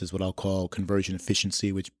second piece is what I'll call conversion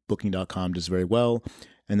efficiency, which Booking.com does very well.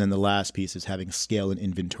 And then the last piece is having scale and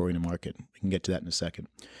inventory in a market. We can get to that in a second.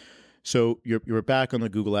 So you're back on the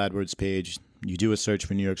Google AdWords page. You do a search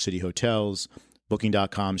for New York City hotels.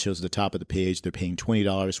 Booking.com shows at the top of the page they're paying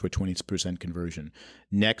 $20 for a 20% conversion.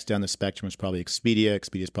 Next down the spectrum is probably Expedia.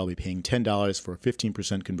 Expedia is probably paying $10 for a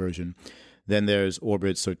 15% conversion. Then there's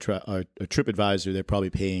Orbitz or TripAdvisor. They're probably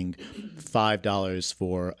paying $5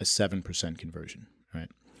 for a 7% conversion. Right.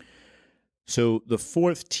 So the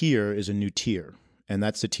fourth tier is a new tier. And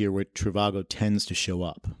that's the tier where Trivago tends to show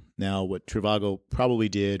up. Now, what Trivago probably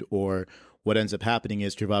did, or what ends up happening,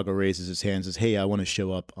 is Trivago raises its hand and says, "Hey, I want to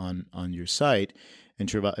show up on your site," and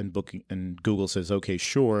Google says, "Okay,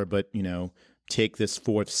 sure, but take this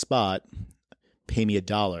 4th spot, pay me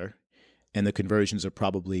 $1," and the conversions are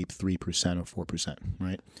probably 3% or 4%,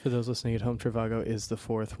 right? For those listening at home, Trivago is the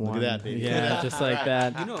 4th one. Look at that, baby. Yeah, just like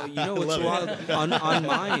that. You know what's wild on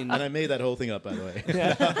mine. And I made that whole thing up, by the way.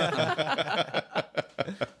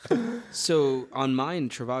 So on mine,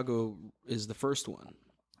 Trivago is the first one,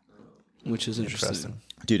 which is interesting.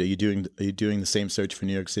 Dude, are you doing the same search for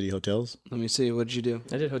New York City hotels? Let me see. What did you do?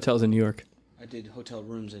 I did hotels in New York. I did hotel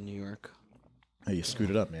rooms in New York. Oh, you screwed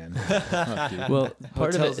it up, man. Well,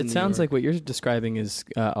 part of it sounds like what you're describing is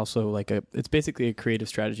also it's basically a creative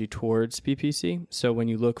strategy towards PPC. So when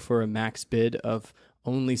you look for a max bid of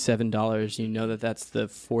only $7, you know that's the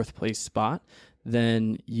 4th place spot.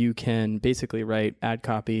 Then you can basically write ad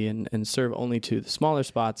copy and serve only to the smaller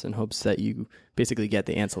spots in hopes that you basically get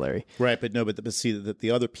the ancillary. Right, but see the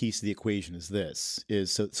other piece of the equation is this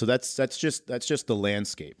so that's just the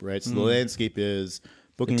landscape, right? So the landscape is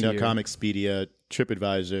Booking.com, Expedia,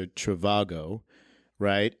 TripAdvisor, Trivago,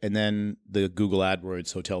 right? And then the Google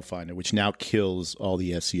AdWords Hotel Finder, which now kills all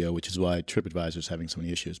the SEO, which is why TripAdvisor is having so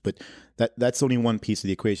many issues. But that's only one piece of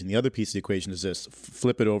the equation. The other piece of the equation is this.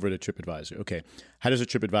 Flip it over to TripAdvisor. Okay, how does a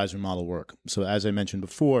TripAdvisor model work? So as I mentioned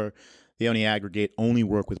before, they only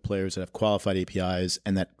work with players that have qualified APIs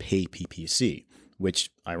and that pay PPC,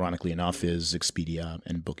 which ironically enough is Expedia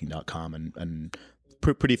and Booking.com and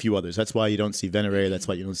pretty few others. That's why you don't see Venere. That's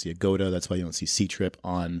why you don't see Agoda. That's why you don't see Ctrip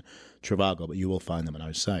on Trivago, but you will find them on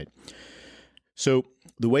our site. So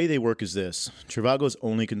the way they work is this. Trivago is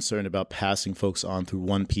only concerned about passing folks on through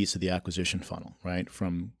one piece of the acquisition funnel, right?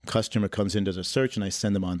 From customer comes in, does a search, and I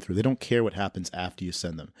send them on through. They don't care what happens after you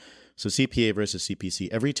send them. So CPA versus CPC,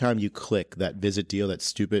 every time you click that visit deal, that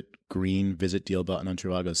stupid green visit deal button on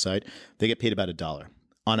Trivago's site, they get paid about $1.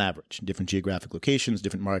 On average, different geographic locations,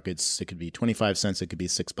 different markets. It could be 25 cents. It could be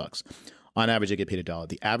 $6. On average, they get paid $1.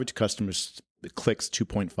 The average customer clicks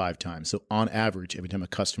 2.5 times. So on average, every time a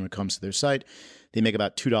customer comes to their site, they make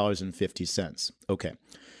about $2.50. Okay.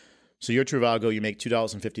 So you're Trivago, you make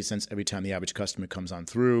 $2.50 every time the average customer comes on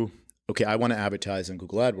through. Okay, I want to advertise on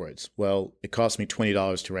Google AdWords. Well, it costs me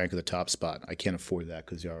 $20 to rank at the top spot. I can't afford that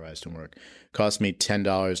because the ROIs don't work. It costs me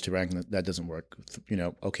 $10 to rank, that doesn't work.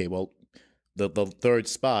 Okay, well, the 3rd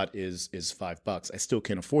spot is $5. I still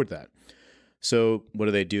can't afford that. So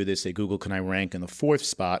what do? They say, Google, can I rank in the 4th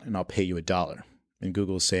spot and I'll pay you $1? And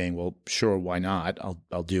Google's saying, well, sure, why not?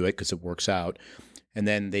 I'll do it because it works out. And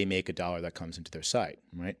then they make $1 that comes into their site,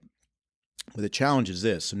 right? But the challenge is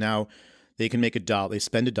this. So now they can make $1. They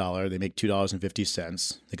spend $1. They make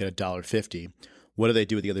 $2.50. They get $1.50. What do they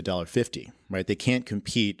do with the other $1.50, right? They can't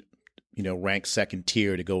compete, rank 2nd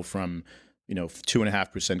tier to go from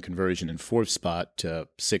 2.5% conversion in 4th spot to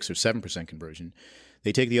 6 or 7% conversion.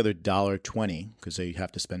 They take the other $1.20 because they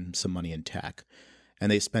have to spend some money in TAC,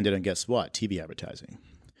 and they spend it on, guess what? TV advertising.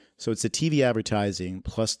 So it's the TV advertising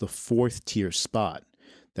plus the fourth tier spot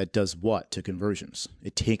that does what to conversions?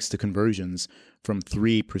 It takes the conversions from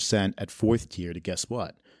 3% at fourth tier to, guess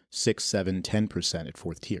what? 6, 7, 10% at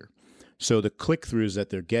fourth tier. So the click-throughs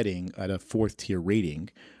that they're getting at a fourth tier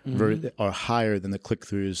rating are higher than the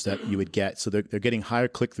click-throughs that you would get. So they're getting higher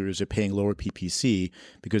click-throughs. They're paying lower PPC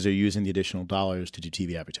because they're using the additional dollars to do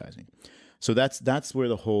TV advertising. So that's where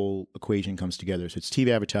the whole equation comes together. So it's TV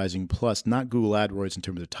advertising plus not Google AdWords in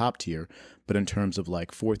terms of top tier, but in terms of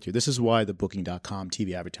like fourth tier. This is why the Booking.com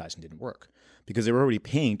TV advertising didn't work, because they were already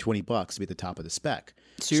paying $20 to be at the top of the spec.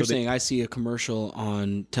 So you're saying I see a commercial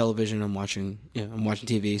on television, I'm watching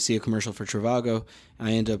TV, see a commercial for Trivago, and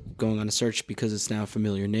I end up going on a search because it's now a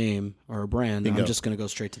familiar name or a brand. I'm just going to go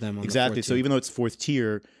straight to them on exactly. The so even though it's fourth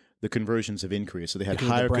tier, the conversions have increased. So they had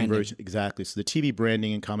higher conversion. Exactly. So the TV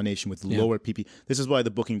branding in combination with lower PP. This is why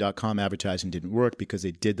the Booking.com advertising didn't work, because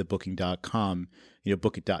they did the Booking.com,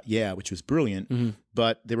 book it. Which was brilliant,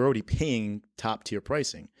 but they were already paying top tier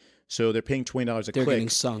pricing. So they're paying $20 a click. They're getting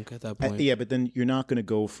sunk at that point. But then you're not going to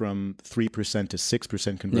go from 3% to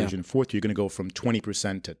 6% conversion. Fourth, you're going to go from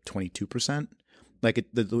 20% to 22%. Like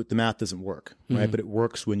the math doesn't work, right? But it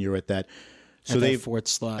works when you're at that. So at that fourth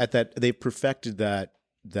slot. They've perfected that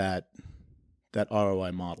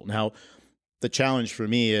ROI model. Now, the challenge for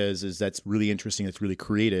me is that's really interesting. It's really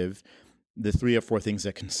creative. The 3 or 4 things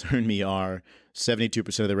that concern me are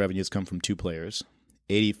 72% of the revenues come from 2 players.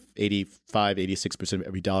 85, 86% of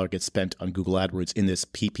every dollar gets spent on Google AdWords in this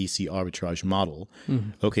PPC arbitrage model.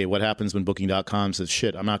 Okay, what happens when Booking.com says,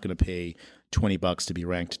 shit, I'm not going to pay $20 to be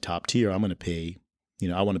ranked top tier. I'm going to pay,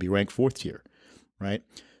 I want to be ranked fourth tier, right?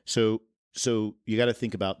 So you got to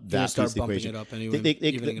think about that piece of the equation. It up anyway,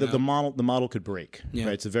 the model could break. Right?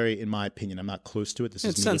 It's a very, in my opinion, I'm not close to it. This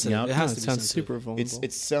is me looking out. It sounds super vulnerable.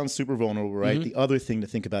 It sounds super vulnerable, right? The other thing to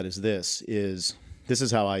think about is this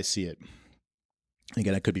is how I see it.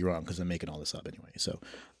 Again, I could be wrong because I'm making all this up anyway. So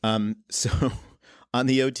on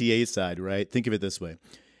the OTA side, right? Think of it this way,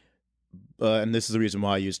 and this is the reason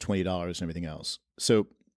why I use $20 and everything else. So.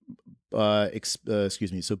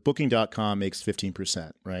 So Booking.com makes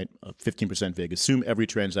 15%, right? 15% VIG. Assume every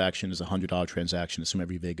transaction is a $100 transaction. Assume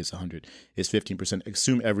every VIG is 100 is 15%.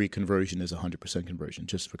 Assume every conversion is 100% conversion,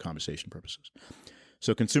 just for conversation purposes.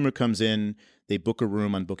 So consumer comes in, they book a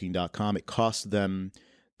room on Booking.com. It costs them,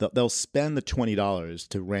 they'll spend the $20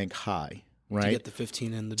 to rank high, right? To get the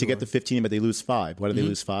 15 in the door. To get the 15, but they lose 5. Why do they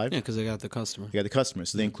lose 5? Yeah, because they got the customer. They got the customer,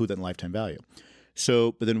 so they include that in lifetime value.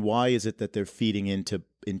 So, but then why is it that they're feeding into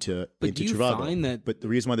Trivago? Find that? But the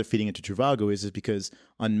reason why they're feeding into Trivago is because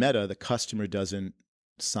on Meta the customer doesn't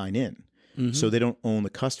sign in, so they don't own the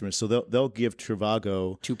customer. So they'll give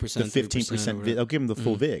Trivago 2%, the 15%. They'll give them the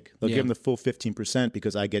full VIG. They'll give them the full 15%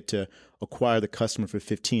 because I get to acquire the customer for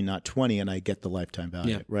 15, not 20, and I get the lifetime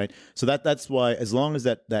value, right? So that's why, as long as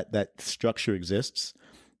that structure exists,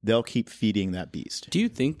 they'll keep feeding that beast. Do you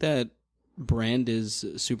think that brand is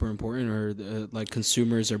super important, or like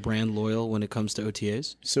consumers are brand loyal when it comes to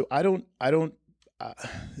OTAs? So I don't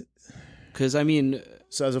because I mean,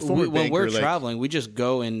 so as a former when banker, we're traveling, we just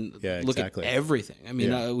go and look at everything. I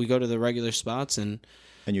mean, we go to the regular spots and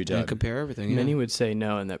compare everything. Many would say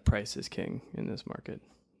no, and that price is king in this market.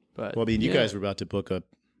 But well, I mean, you guys were about to book a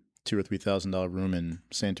 $2,000 or $3,000 room in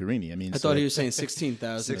Santorini. I mean, I thought he was saying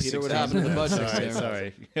 16,000. Peter, what happened to the budget?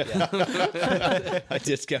 Sorry. I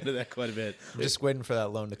discounted that quite a bit. I'm just waiting for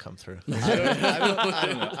that loan to come through. I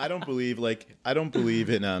don't know. I don't believe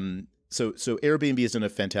in So Airbnb has done a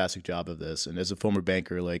fantastic job of this, and as a former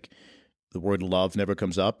banker, like the word love never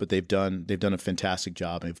comes up, but they've done a fantastic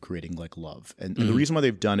job of creating like love, and the reason why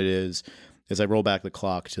they've done it is, as I roll back the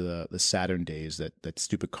clock to the Saturn days, that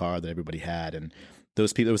stupid car that everybody had, and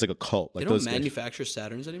those people, it was like a cult. Like they don't those manufacture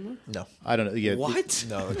Saturns anymore? No. I don't know. Yeah. What?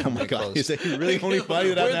 No. Oh my God. Is that really only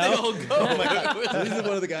finding it out now? Where'd they all go? Oh my God. So this is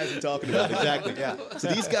one of the guys I'm talking about. Exactly. Yeah. So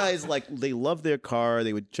these guys, like, they love their car.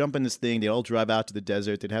 They would jump in this thing. They'd all drive out to the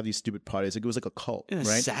desert. They'd have these stupid parties. Like, it was like a cult, In a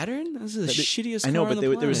right? Saturn? This is the shittiest I know, car but on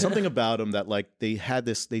the there was planet. something about them that, like, they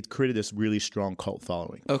created this really strong cult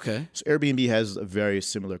following. Okay. So Airbnb has a very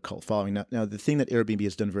similar cult following. Now the thing that Airbnb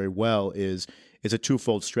has done very well is a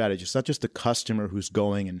twofold strategy. It's not just the customer who's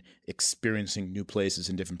going and experiencing new places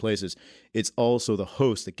in different places. It's also the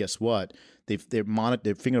host that, guess what? They're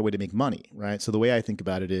figuring out a way to make money, right? So the way I think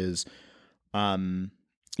about it is, mom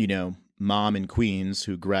in Queens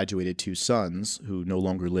who graduated 2 sons who no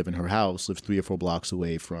longer live in her house, lives 3 or 4 blocks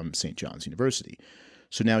away from St. John's University.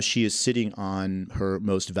 So now she is sitting on her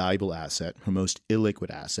most valuable asset, her most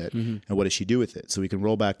illiquid asset. And what does she do with it? So we can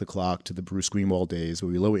roll back the clock to the Bruce Greenwald days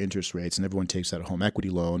where we lower interest rates and everyone takes out a home equity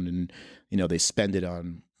loan and, they spend it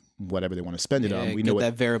on whatever they want to spend it on. We get know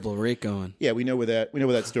that variable rate going. Yeah, we know where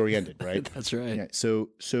that story ended, right? That's right. Yeah, so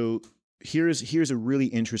here's a really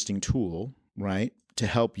interesting tool, right, to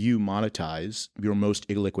help you monetize your most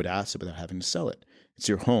illiquid asset without having to sell it. It's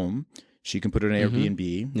your home. She can put it on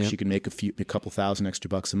Airbnb. Yep. She can make a couple thousand extra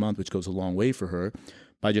bucks a month, which goes a long way for her,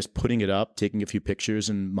 by just putting it up, taking a few pictures,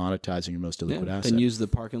 and monetizing your most illiquid asset. And use the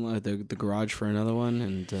parking lot, the garage for another one.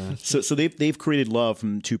 And so they've created love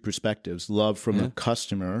from two perspectives: love from a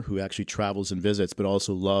customer who actually travels and visits, but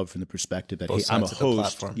also love from the perspective that Both hey, I'm a sides of the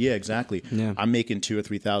host. platform. Yeah, exactly. Yeah. I'm making $2,000 or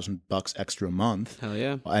 $3,000 extra a month. Hell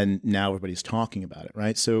yeah! And now everybody's talking about it,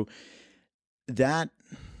 right? So that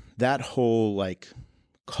whole like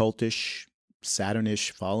cultish,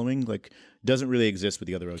 Saturnish following doesn't really exist with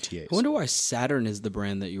the other OTAs. I wonder why Saturn is the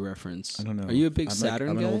brand that you reference. I don't know. Are you a big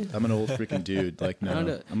Saturn guy? I'm an old freaking dude. Like no, I'm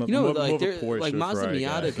a, you know, more, like more of a they're Porsche like or Mazda Ferrari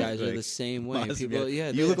Miata guy. guys are the same way. Mazda People,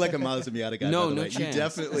 Miata. you You look like a Mazda Miata guy. No, by the no way. chance. You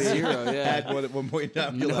definitely Zero. Yeah. had one at one point in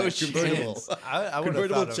time. You're No like, convertible. chance. I would have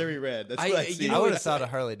Convertible thought cherry red. That's I- what I you see. know I would what- have thought of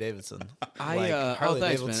Harley Davidson. Oh,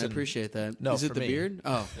 thanks, man. I appreciate that. No, is it for the me. beard?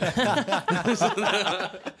 Oh.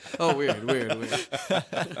 Oh, weird.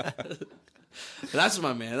 That's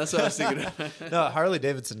my man. That's what I was thinking of. No, Harley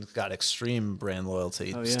Davidson's got extreme brand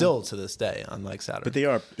loyalty still to this day, unlike Saturn. But they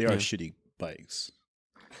are shitty bikes.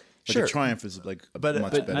 Like Sure. the Triumph is like a but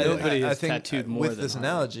much better. nobody I has think tattooed more with than this Harley.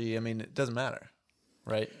 analogy, I mean, it doesn't matter,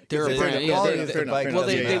 right? They're a The brand. Yeah, quality they- of the fair enough, bike fair Well,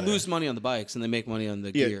 enough. they doesn't matter. lose money on the bikes and they make money on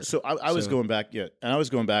the Yeah, gear. so I was going back, and I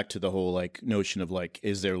was going back to the whole like notion of like,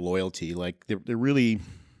 is there loyalty? Like there really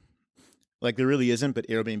isn't. But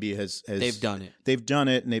Airbnb has They've done it. They've done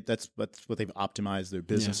it, and that's what they've optimized their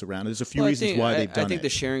business around. There's a few Well, reasons why they've done I think it. the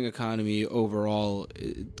sharing economy overall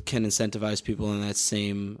can incentivize people in that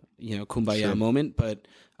same kumbaya Sure. moment, but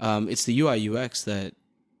it's the UI UX that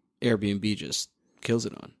Airbnb just kills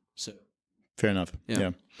it on. So Fair enough.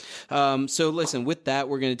 Yeah. So listen, with that,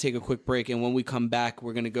 we're going to take a quick break, and when we come back,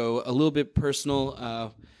 we're going to go a little bit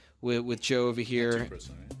personal with Joe over here. Not too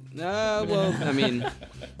personal, right? Well, I mean,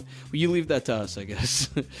 you leave that to us, I guess.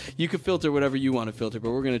 You can filter whatever you want to filter, but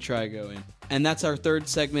we're going to try to go in. And that's our third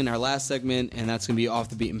segment, our last segment, and that's going to be Off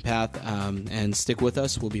the Beaten Path. And stick with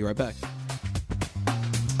us. We'll be right back.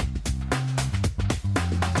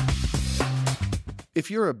 If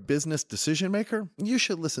you're a business decision maker, you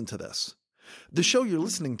should listen to this. The show you're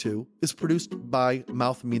listening to is produced by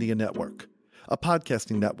Mouth Media Network, a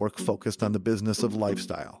podcasting network focused on the business of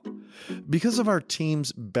lifestyle. Because of our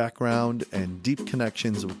team's background and deep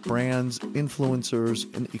connections with brands,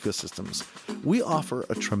 influencers, and ecosystems, we offer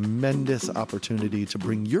a tremendous opportunity to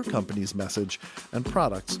bring your company's message and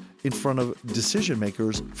products in front of decision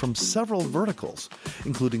makers from several verticals,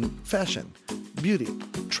 including fashion, beauty,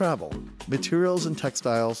 travel, materials and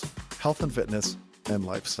textiles, health and fitness, and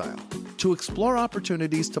lifestyle. To explore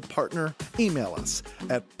opportunities to partner, email us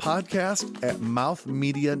at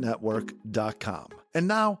podcast@mouthmedianetwork.com. And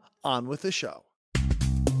now, on with the show.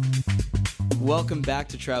 Welcome back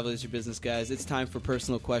to Travel is Your Business, guys. It's time for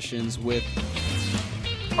personal questions with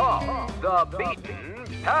Off the Beaten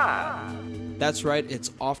Path. That's right.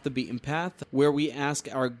 It's Off the Beaten Path, where we ask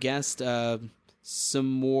our guest some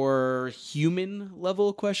more human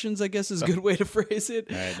level questions, I guess is a good way to phrase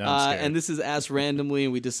it. All right, now I'm scared. And this is asked randomly,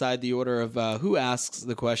 and we decide the order of who asks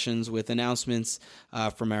the questions with announcements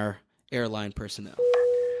from our airline personnel.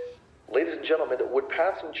 Ladies and gentlemen, would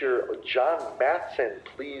passenger John Matson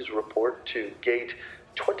please report to gate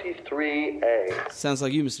 23A? Sounds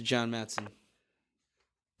like you, Mr. John Matson.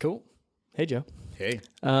 Cool. Hey, Joe. Hey,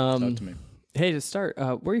 talk to me. Hey, to start,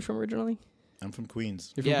 where are you from originally? I'm from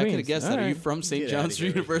Queens. You're from Yeah, I could have Queens. guessed that. All Are you right. from St. Get John's outta here.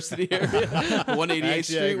 University area? 188th Actually, I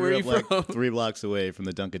Street, grew where are up you like from? 3 blocks away from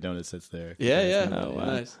the Dunkin' Donuts that's there. Yeah, yeah. Oh, wow.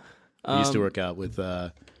 Nice. I used to work out with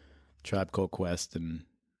Tribe Called Quest and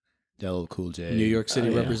LL Cool J. New York City,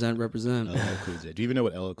 Yeah. represent. LL Cool J. Do you even know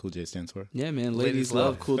what LL Cool J stands for? Yeah, man. Ladies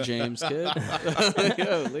love Cool James, kid.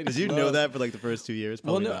 Yo, ladies Did you love. know that for like the first 2 years?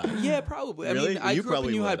 Well, Probably no, not. yeah, probably. I Really? mean, I You grew up in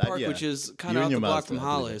probably New Hyde would. Park, Yeah. which is kind You of and out your the block mouse from did, I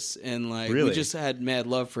believe it. Hollis, and like Really? we just had mad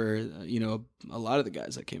love for a lot of the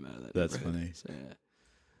guys that came out of that. That's neighborhood. funny. So, yeah.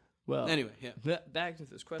 Well, Anyway, yeah. Back to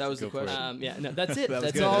this question. That was the for it. question. Yeah, no, that's it. That was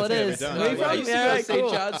That's good. all That's it good. is. We're done. Where you I from? used to Yeah, go to right, St.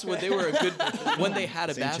 cool. John's when they were a good when they had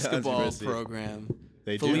a St. John's basketball University. program.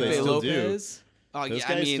 They do. Felipe They still Lopez. Oh Those yeah,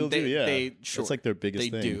 guys I mean still they do, yeah. they sure That's like their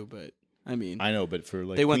biggest they thing. do, but I mean I know, but for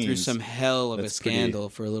like they went through Queens, some hell of a that's pretty- scandal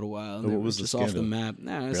for a little while. And What they was were the just off the scandal? map.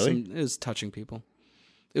 Nah, it was, Really? it was touching people.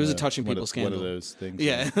 It was a touching people scandal. One of those things.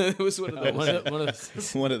 Yeah, it was one of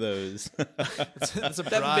those. One of those. That's a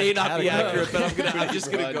that may not be accurate, but I'm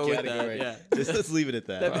just going to go with that. Yeah. Let's leave it at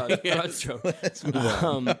that. Broad stroke. Let's move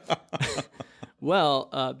on.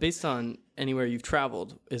 Well, based on anywhere you've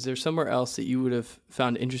traveled, is there somewhere else that you would have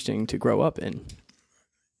found interesting to grow up in?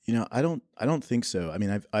 I don't think so. I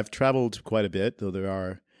mean, I've traveled quite a bit, though there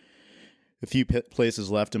are a few places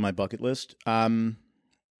left in my bucket list.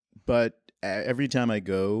 But every time I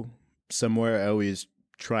go somewhere, I always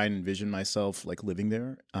try and envision myself like living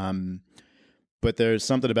there. But there's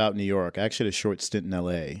something about New York. I actually had a short stint in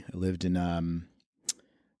LA.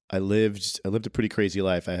 I lived a pretty crazy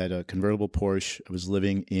life. I had a convertible Porsche. I was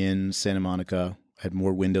living in Santa Monica. I had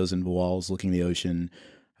more windows and walls looking at the ocean.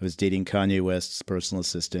 I was dating Kanye West's personal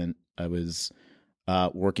assistant. I was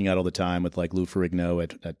working out all the time with like Lou Ferrigno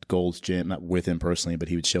at Gold's Gym, not with him personally, but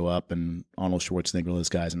he would show up, and Arnold Schwarzenegger, all those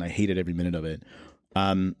guys, and I hated every minute of it.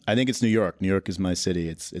 I think it's New York. New York is my city.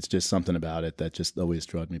 It's just something about it that just always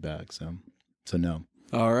drove me back. So no.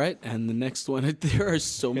 All right, and the next one, there are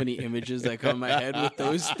so many images that come in my head with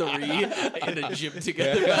those three in a gym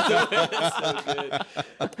together. That's so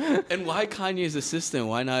good. And why Kanye's assistant?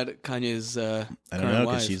 Why not Kanye's I don't know, because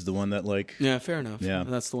wife? she's the one that like... Yeah, fair enough. Yeah.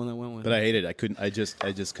 That's the one that went with. But I hated it. I couldn't. I just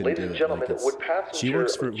couldn't Ladies do and it. gentlemen, Like, would passenger she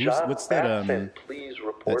works for John what's that? Batson please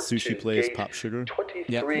report That sushi to place, gate Pop Sugar.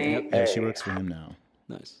 23A. Yeah, she works for him now.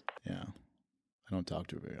 Nice. Yeah, I don't talk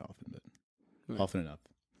to her very often, but often enough.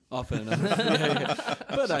 Often enough. Yeah.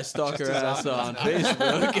 But I stalk her ass on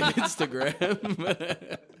Facebook and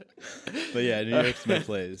Instagram. But yeah, New York's my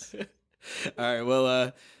place. All right,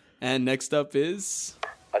 well, and next up is...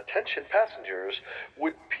 Attention passengers,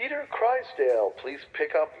 would Peter Crysdale please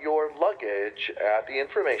pick up your luggage at the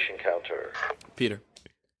information counter? Peter.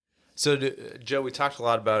 So, Joe, we talked a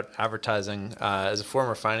lot about advertising. As a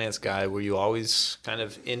former finance guy, were you always kind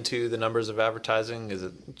of into the numbers of advertising? Is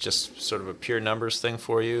it just sort of a pure numbers thing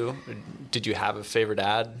for you? Did you have a favorite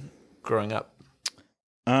ad growing up?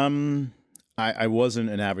 I wasn't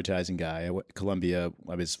an advertising guy. At Columbia,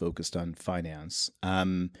 I was focused on finance.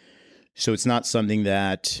 So it's not something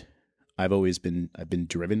that I've been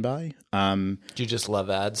driven by. Do you just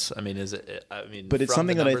love ads? I mean, is it? I mean, but it's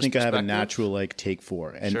something that I think I have a natural like take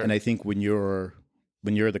for, and Sure. and I think when you're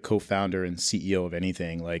the co-founder and CEO of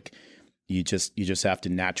anything, like you just have to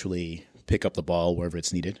naturally pick up the ball wherever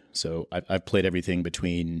it's needed. So I've played everything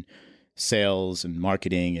between sales and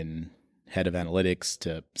marketing and head of analytics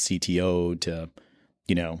to CTO to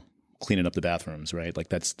cleaning up the bathrooms, right? Like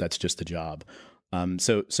that's just the job.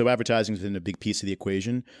 So advertising has been a big piece of the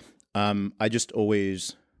equation. I just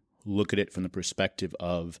always look at it from the perspective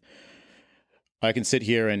of I can sit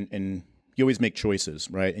here and you always make choices,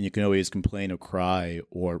 right? And you can always complain or cry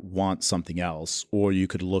or want something else, or you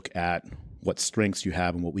could look at what strengths you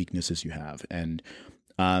have and what weaknesses you have. And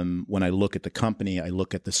when I look at the company, I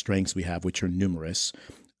look at the strengths we have, which are numerous.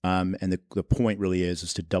 And the point really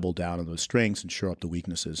is to double down on those strengths and shore up the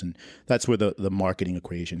weaknesses. And that's where the marketing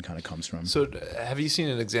equation kind of comes from. So have you seen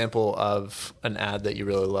an example of an ad that you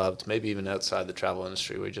really loved, maybe even outside the travel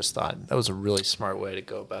industry, where you just thought that was a really smart way to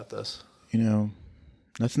go about this?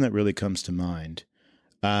 Nothing that really comes to mind.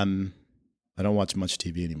 I don't watch much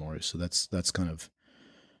TV anymore, so that's kind of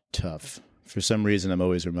tough. For some reason, I'm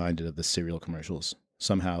always reminded of the cereal commercials.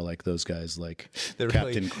 Somehow, like those guys, like They really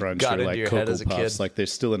Captain Crunch got or into like your head Cocoa as a Puffs, kid. like they're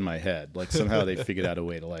still in my head. Like somehow they figured out a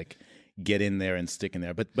way to like get in there and stick in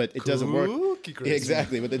there, but it doesn't work. Cookie Crisp.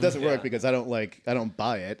 Exactly, but it doesn't work Yeah. because I don't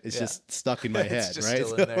buy it. It's Yeah. just stuck in my head, It's just right?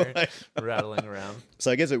 still in there, rattling around. So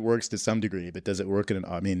I guess it works to some degree, but does it work it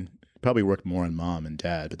probably worked more on mom and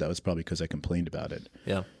dad, but that was probably because I complained about it.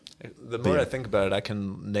 Yeah. The more I think about it, I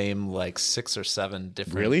can name like 6 or 7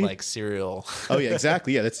 different Really? like cereal. Oh yeah,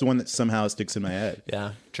 exactly. Yeah, that's the one that somehow sticks in my head.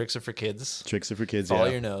 Yeah, Tricks Are for Kids. Tricks Are for Kids. Follow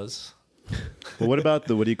yeah. your nose. Well, what about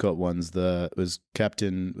the ones? The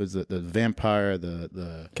vampire,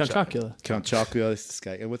 the Count Chocula. Count Chocula. This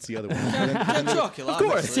guy. And what's the other one? Count Chocula, Of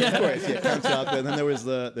course, obviously. yeah, of course, yeah. Count Chocula. And then there was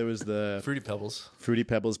the Fruity Pebbles. Fruity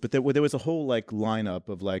Pebbles. But there was a whole like lineup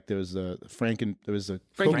of like there was a Cocoa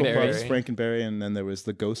Frankenberry. Puffs, Frankenberry, and then there was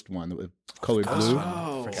the Ghost one that was colored blue.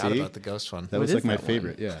 Oh, forgot about the Ghost one. That was like my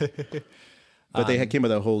favorite. Yeah. But they came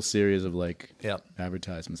with a whole series of like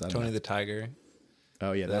advertisements. I don't Tony know. the Tiger.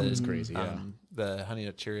 Oh yeah, that was crazy. Yeah. The Honey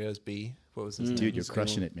Nut Cheerios bee. What was his name? Dude, you're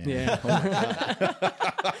crushing it, man. Yeah. Oh my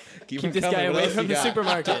God. Keep him this coming. guy What away else from you the got?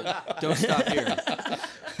 supermarket. Don't stop here.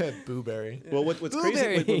 Booberry. Well, what's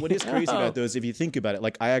crazy? What is crazy about those? If you think about it,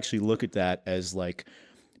 like I actually look at that as like,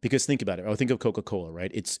 because think about it. I think of Coca-Cola, right?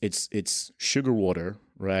 It's sugar water,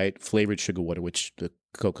 right? Flavored sugar water, which the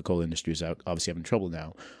Coca-Cola industry is out obviously having trouble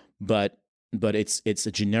now. But but it's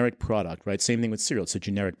a generic product, right? Same thing with cereal. It's a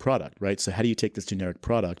generic product, right? So how do you take this generic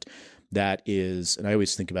product that is, and I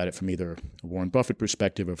always think about it from either a Warren Buffett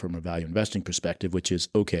perspective or from a value investing perspective, which is,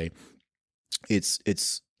 okay, it's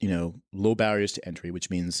low barriers to entry, which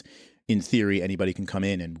means in theory anybody can come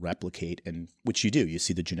in and replicate, and which you do. You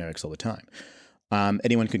see the generics all the time.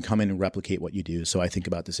 Anyone can come in and replicate what you do. So I think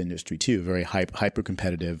about this industry too, very hyper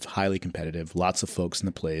competitive, highly competitive, lots of folks in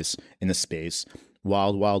the space.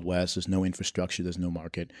 Wild, wild west. There's no infrastructure. There's no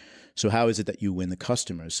market. So how is it that you win the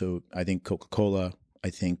customers? So I think Coca-Cola,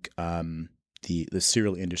 I think the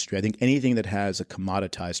cereal industry, I think anything that has a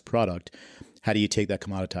commoditized product, how do you take that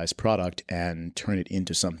commoditized product and turn it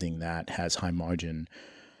into something that has high margin,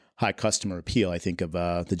 high customer appeal? I think of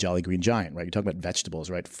the Jolly Green Giant, right? You're talking about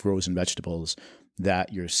vegetables, right? Frozen vegetables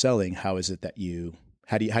that you're selling. How is it that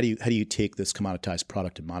how do you take this commoditized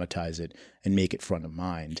product and monetize it and make it front of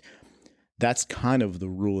mind? That's kind of the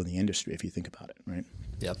rule in the industry if you think about it, right?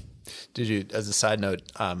 Yep. Did you, as a side note,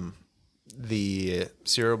 the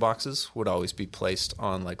cereal boxes would always be placed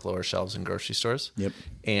on like lower shelves in grocery stores. Yep.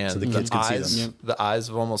 And so the kids could see them. The eyes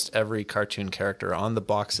of almost every cartoon character on the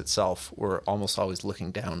box itself were almost always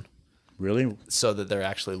looking down. Really? So that they're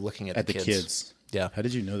actually looking at the kids. Yeah. How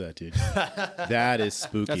did you know that, dude? That is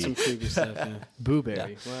spooky. That's some creepy stuff, yeah.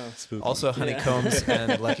 Booberry. Yeah. Wow. Spooky. Also honeycombs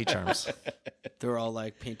and Lucky Charms. They're all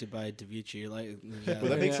like painted by Da Vinci. Like, well,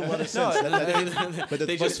 that makes a lot of sense. But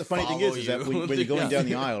the funny thing is that when you're going down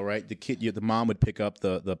the aisle, right, the mom would pick up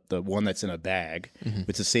the one that's in a bag. Mm-hmm.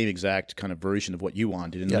 It's the same exact kind of version of what you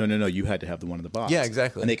wanted. And no, you had to have the one in the box. Yeah,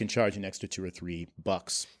 exactly. And they can charge an extra $2 or $3 per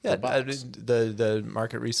box. The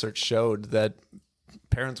market research showed that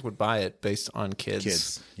parents would buy it based on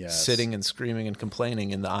kids yes. sitting and screaming and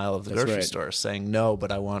complaining in the aisle of the grocery store, saying, "No,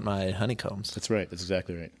 but I want my honeycombs." That's right. That's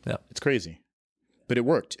exactly right. Yeah, it's crazy, but it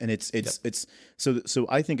worked, and it's so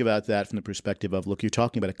I think about that from the perspective of, look, you're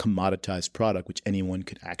talking about a commoditized product which anyone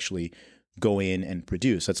could actually go in and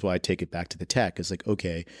produce. That's why I take it back to the tech. It's like,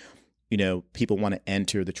 okay, people want to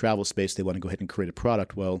enter the travel space. They want to go ahead and create a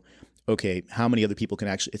product. Well, okay, how many other people can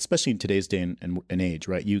actually, especially in today's day and age,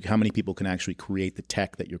 right? How many people can actually create the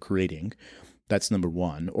tech that you're creating? That's number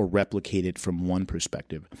one, or replicate it from one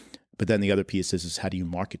perspective. But then the other piece is how do you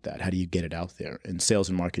market that? How do you get it out there? And sales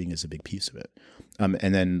and marketing is a big piece of it.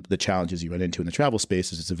 And then the challenges you run into in the travel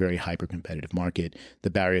space is it's a very hyper-competitive market. The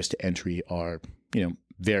barriers to entry are,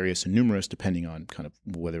 various and numerous depending on kind of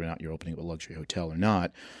whether or not you're opening a luxury hotel or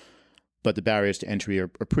not. But the barriers to entry are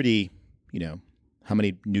pretty, how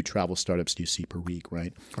many new travel startups do you see per week,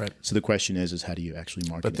 right? Right. So the question is how do you actually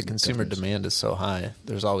market? But the consumer demand is so high.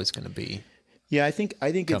 There's always going to be I think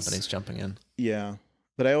companies jumping in. Yeah.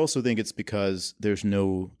 But I also think it's because there's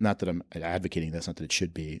not that I'm advocating that's not that it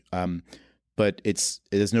should be, but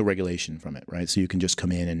there's no regulation from it, right? So you can just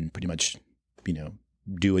come in and pretty much,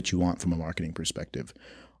 do what you want from a marketing perspective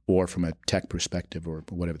or from a tech perspective or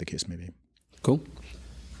whatever the case may be. Cool.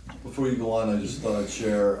 Before you go on, I just thought I'd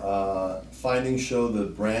share, findings show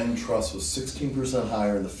that brand trust was 16%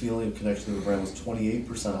 higher and the feeling of connection to the brand was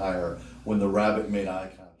 28% higher when the rabbit made eye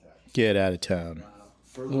contact. Get out of town.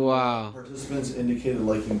 Wow. Participants indicated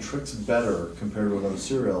liking Trix better compared to another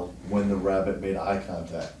cereal when the rabbit made eye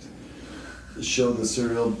contact. It showed the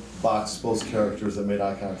cereal box both characters that made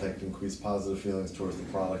eye contact increased positive feelings towards the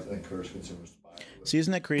product and encouraged consumers to buy it. See,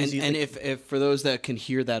 isn't that crazy? And if for those that can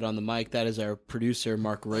hear that on the mic, that is our producer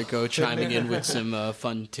Mark Royko chiming in with some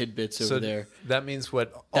fun tidbits over there. That means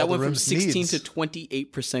what all that the went from rooms 16 needs. to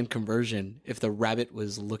 28% conversion if the rabbit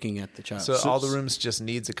was looking at the child. So all the rooms just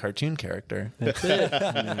needs a cartoon character. That's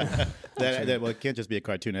it. Well, it can't just be a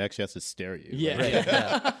cartoon. It actually has to stare at you.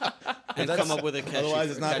 Yeah. And come up with a catch.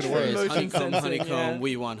 Otherwise, it's not going to work. Honeycomb.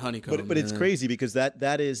 We want honeycomb. But it's crazy because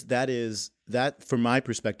that is from my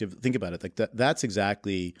perspective. Think about it. Like that's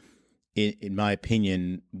exactly, in my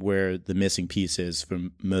opinion, where the missing piece is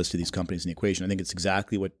from most of these companies in the equation. I think it's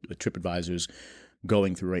exactly what TripAdvisor's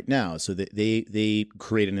going through right now. So they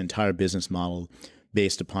create an entire business model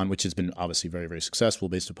based upon, which has been obviously very, very successful,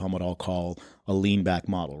 based upon what I'll call a lean back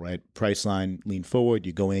model, right? Priceline, lean forward,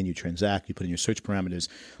 you go in, you transact, you put in your search parameters.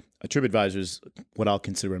 TripAdvisor is what I'll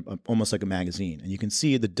consider almost like a magazine. And you can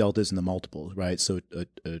see the deltas and the multiples, right? So a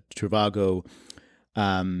Trivago,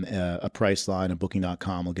 a Priceline, a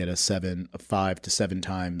Booking.com will get a 5 to 7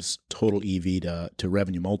 times total EV to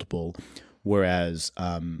revenue multiple. Whereas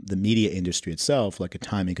the media industry itself, like a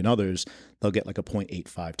Time Inc. and others, they'll get like a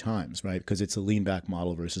 0.85 times, right? Because it's a lean back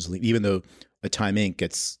model versus even though a Time Inc.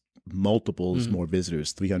 gets multiples more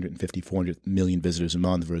visitors, 350, 400 million visitors a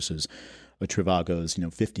month versus a Trivago's,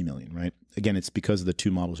 50 million, right? Again, it's because the two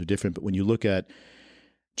models are different. But when you look at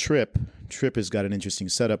Trip has got an interesting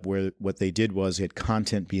setup where what they did was they had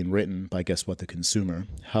content being written by, guess what, the consumer,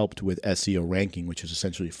 helped with SEO ranking, which is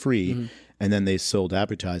essentially free, and then they sold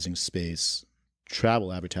advertising space,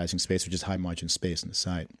 travel advertising space, which is high margin space on the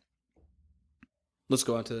site. Let's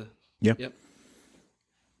go on to Yep.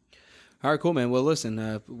 All right, cool, man. Well,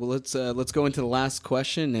 listen, let's go into the last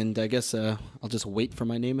question, and I guess I'll just wait for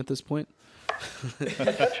my name at this point.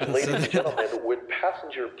 Attention, ladies and gentlemen, would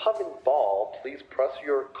passenger Pavan Ball please press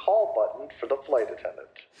your call button for the flight attendant?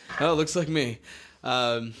 Oh, looks like me.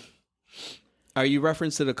 You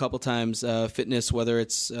referenced it a couple times, fitness, whether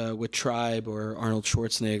it's with Tribe or Arnold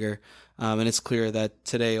Schwarzenegger, and it's clear that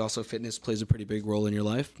today also fitness plays a pretty big role in your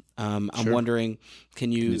life. I'm wondering,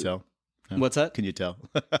 can you tell? No. What's that? Can you tell?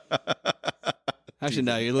 Actually,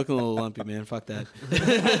 no, you're looking a little lumpy, man. Fuck that.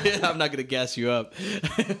 I'm not going to gas you up.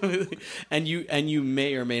 and you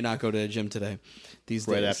may or may not go to the gym today. These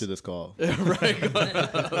days. Right after this call. Right.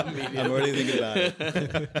 I'm already thinking about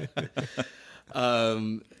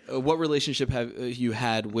it. What relationship have you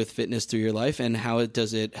had with fitness through your life, and how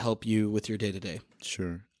does it help you with your day-to-day?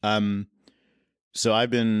 Sure. So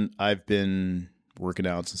I've been working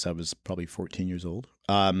out since I was probably 14 years old.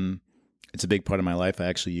 It's a big part of my life. I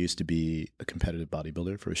actually used to be a competitive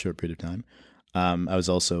bodybuilder for a short period of time. I was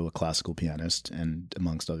also a classical pianist, and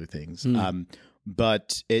amongst other things.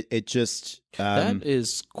 But it just that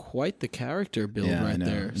is quite the character build right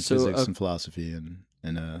there. In physics and philosophy,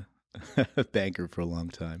 and a banker for a long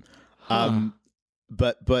time.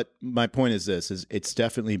 But my point is this: it's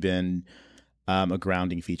definitely been a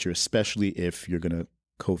grounding feature, especially if you're going to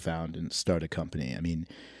co-found and start a company. I mean,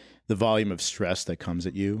 the volume of stress that comes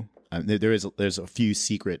at you. There's a few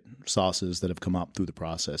secret sauces that have come up through the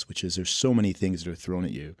process, which is there's so many things that are thrown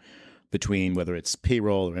at you between whether it's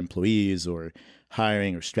payroll or employees or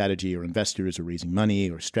hiring or strategy or investors or raising money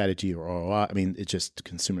or strategy or ROI. I mean, it's just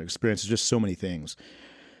consumer experience. There's just so many things.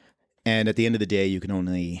 And at the end of the day, you can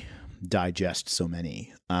only digest so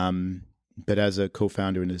many. But as a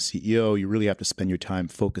co-founder and a CEO, you really have to spend your time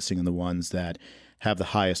focusing on the ones that have the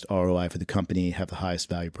highest ROI for the company, have the highest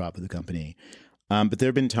value prop for the company. But there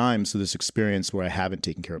have been times through this experience where I haven't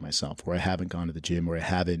taken care of myself, where I haven't gone to the gym, where I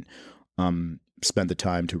haven't spent the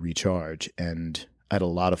time to recharge. And I had a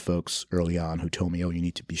lot of folks early on who told me, oh, you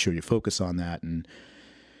need to be sure you focus on that. And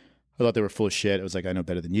I thought they were full of shit. I was like, I know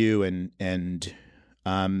better than you. And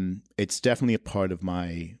it's definitely a part of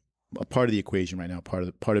the equation right now,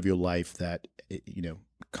 part of your life that,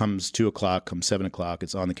 comes 2:00, comes 7:00,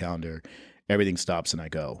 it's on the calendar, everything stops and I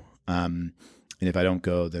go. And if I don't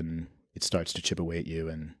go, then it starts to chip away at you,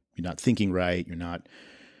 and you're not thinking right, you're not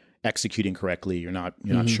executing correctly, you're not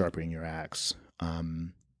sharpening your axe.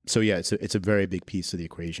 So yeah, it's a very big piece of the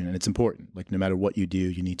equation, and it's important. Like no matter what you do,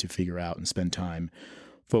 you need to figure out and spend time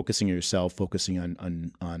focusing on yourself, focusing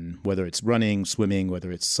on whether it's running, swimming,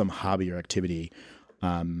 whether it's some hobby or activity.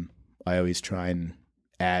 I always try and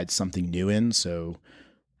add something new in. So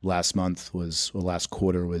last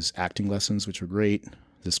quarter was acting lessons, which were great.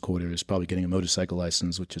 This quarter is probably getting a motorcycle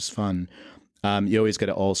license, which is fun. You always got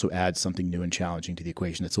to also add something new and challenging to the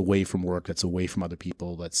equation. That's away from work, that's away from other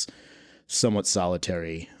people, that's somewhat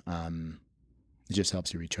solitary. It just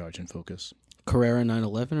helps you recharge and focus. Carrera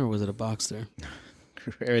 911, or was it a Boxster?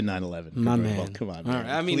 Carrera 911. My man. Well, come on. All man.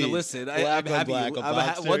 right. I mean, Please. listen, I'm happy.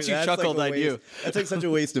 Once you That's chuckled, like I knew. That's like such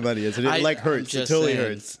a waste of money, isn't it? It hurts. It totally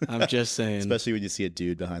hurts. I'm just saying. Especially when you see a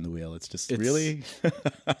dude behind the wheel. It's really?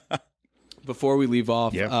 Before we leave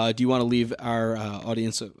off, do you want to leave our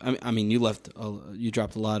audience? I mean, you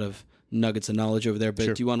dropped a lot of nuggets of knowledge over there,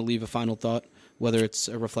 but do you want to leave a final thought, whether it's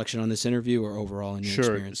a reflection on this interview or overall in your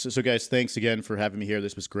experience? So guys, thanks again for having me here.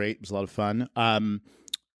 This was great. It was a lot of fun.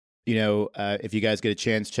 If you guys get a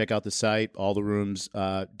chance, check out the site,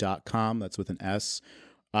 alltherooms.com. That's with an S.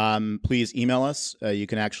 Please email us. You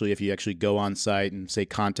can actually, if you actually go on site and say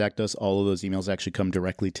contact us, all of those emails actually come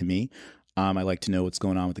directly to me. I like to know what's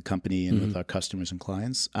going on with the company and with our customers and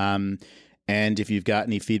clients. And if you've got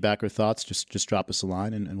any feedback or thoughts, just drop us a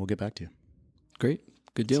line and we'll get back to you. Great.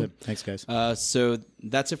 Good deal. Thanks, guys. So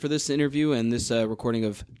that's it for this interview and this recording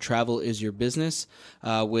of Travel is Your Business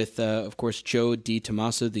with, of course, Joe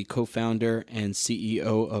DiTomaso, the co-founder and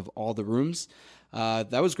CEO of All the Rooms.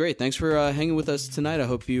 That was great. Thanks for hanging with us tonight. I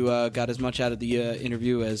hope you got as much out of the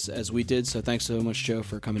interview as we did. So thanks so much, Joe,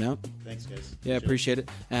 for coming out. Thanks, guys. Yeah, appreciate it.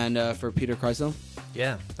 And for Peter Kreisel.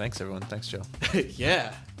 Yeah, thanks, everyone. Thanks, Joe.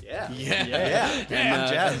 Yeah. I'm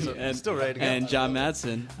jazzed. I'm still ready to go. And John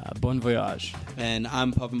Madsen. Bon voyage. And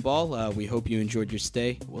I'm Pavan Ball. We hope you enjoyed your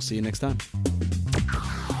stay. We'll see you next time.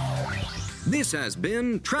 This has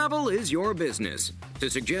been Travel is Your Business. To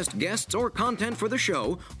suggest guests or content for the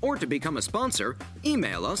show, or to become a sponsor,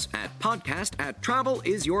 email us at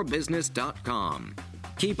podcast@travelisyourbusiness.com.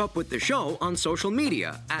 Keep up with the show on social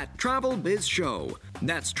media at Travel Biz Show.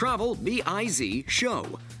 That's Travel B-I-Z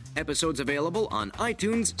Show. Episodes available on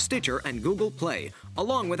iTunes, Stitcher, and Google Play,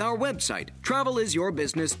 along with our website,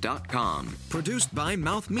 travelisyourbusiness.com. Produced by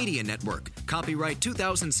Mouth Media Network. Copyright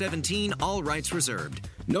 2017, all rights reserved.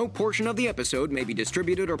 No portion of the episode may be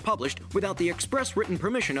distributed or published without the express written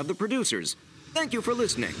permission of the producers. Thank you for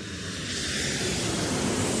listening.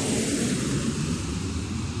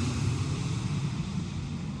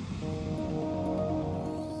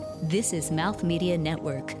 This is Mouth Media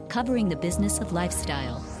Network, covering the business of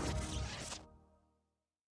lifestyle.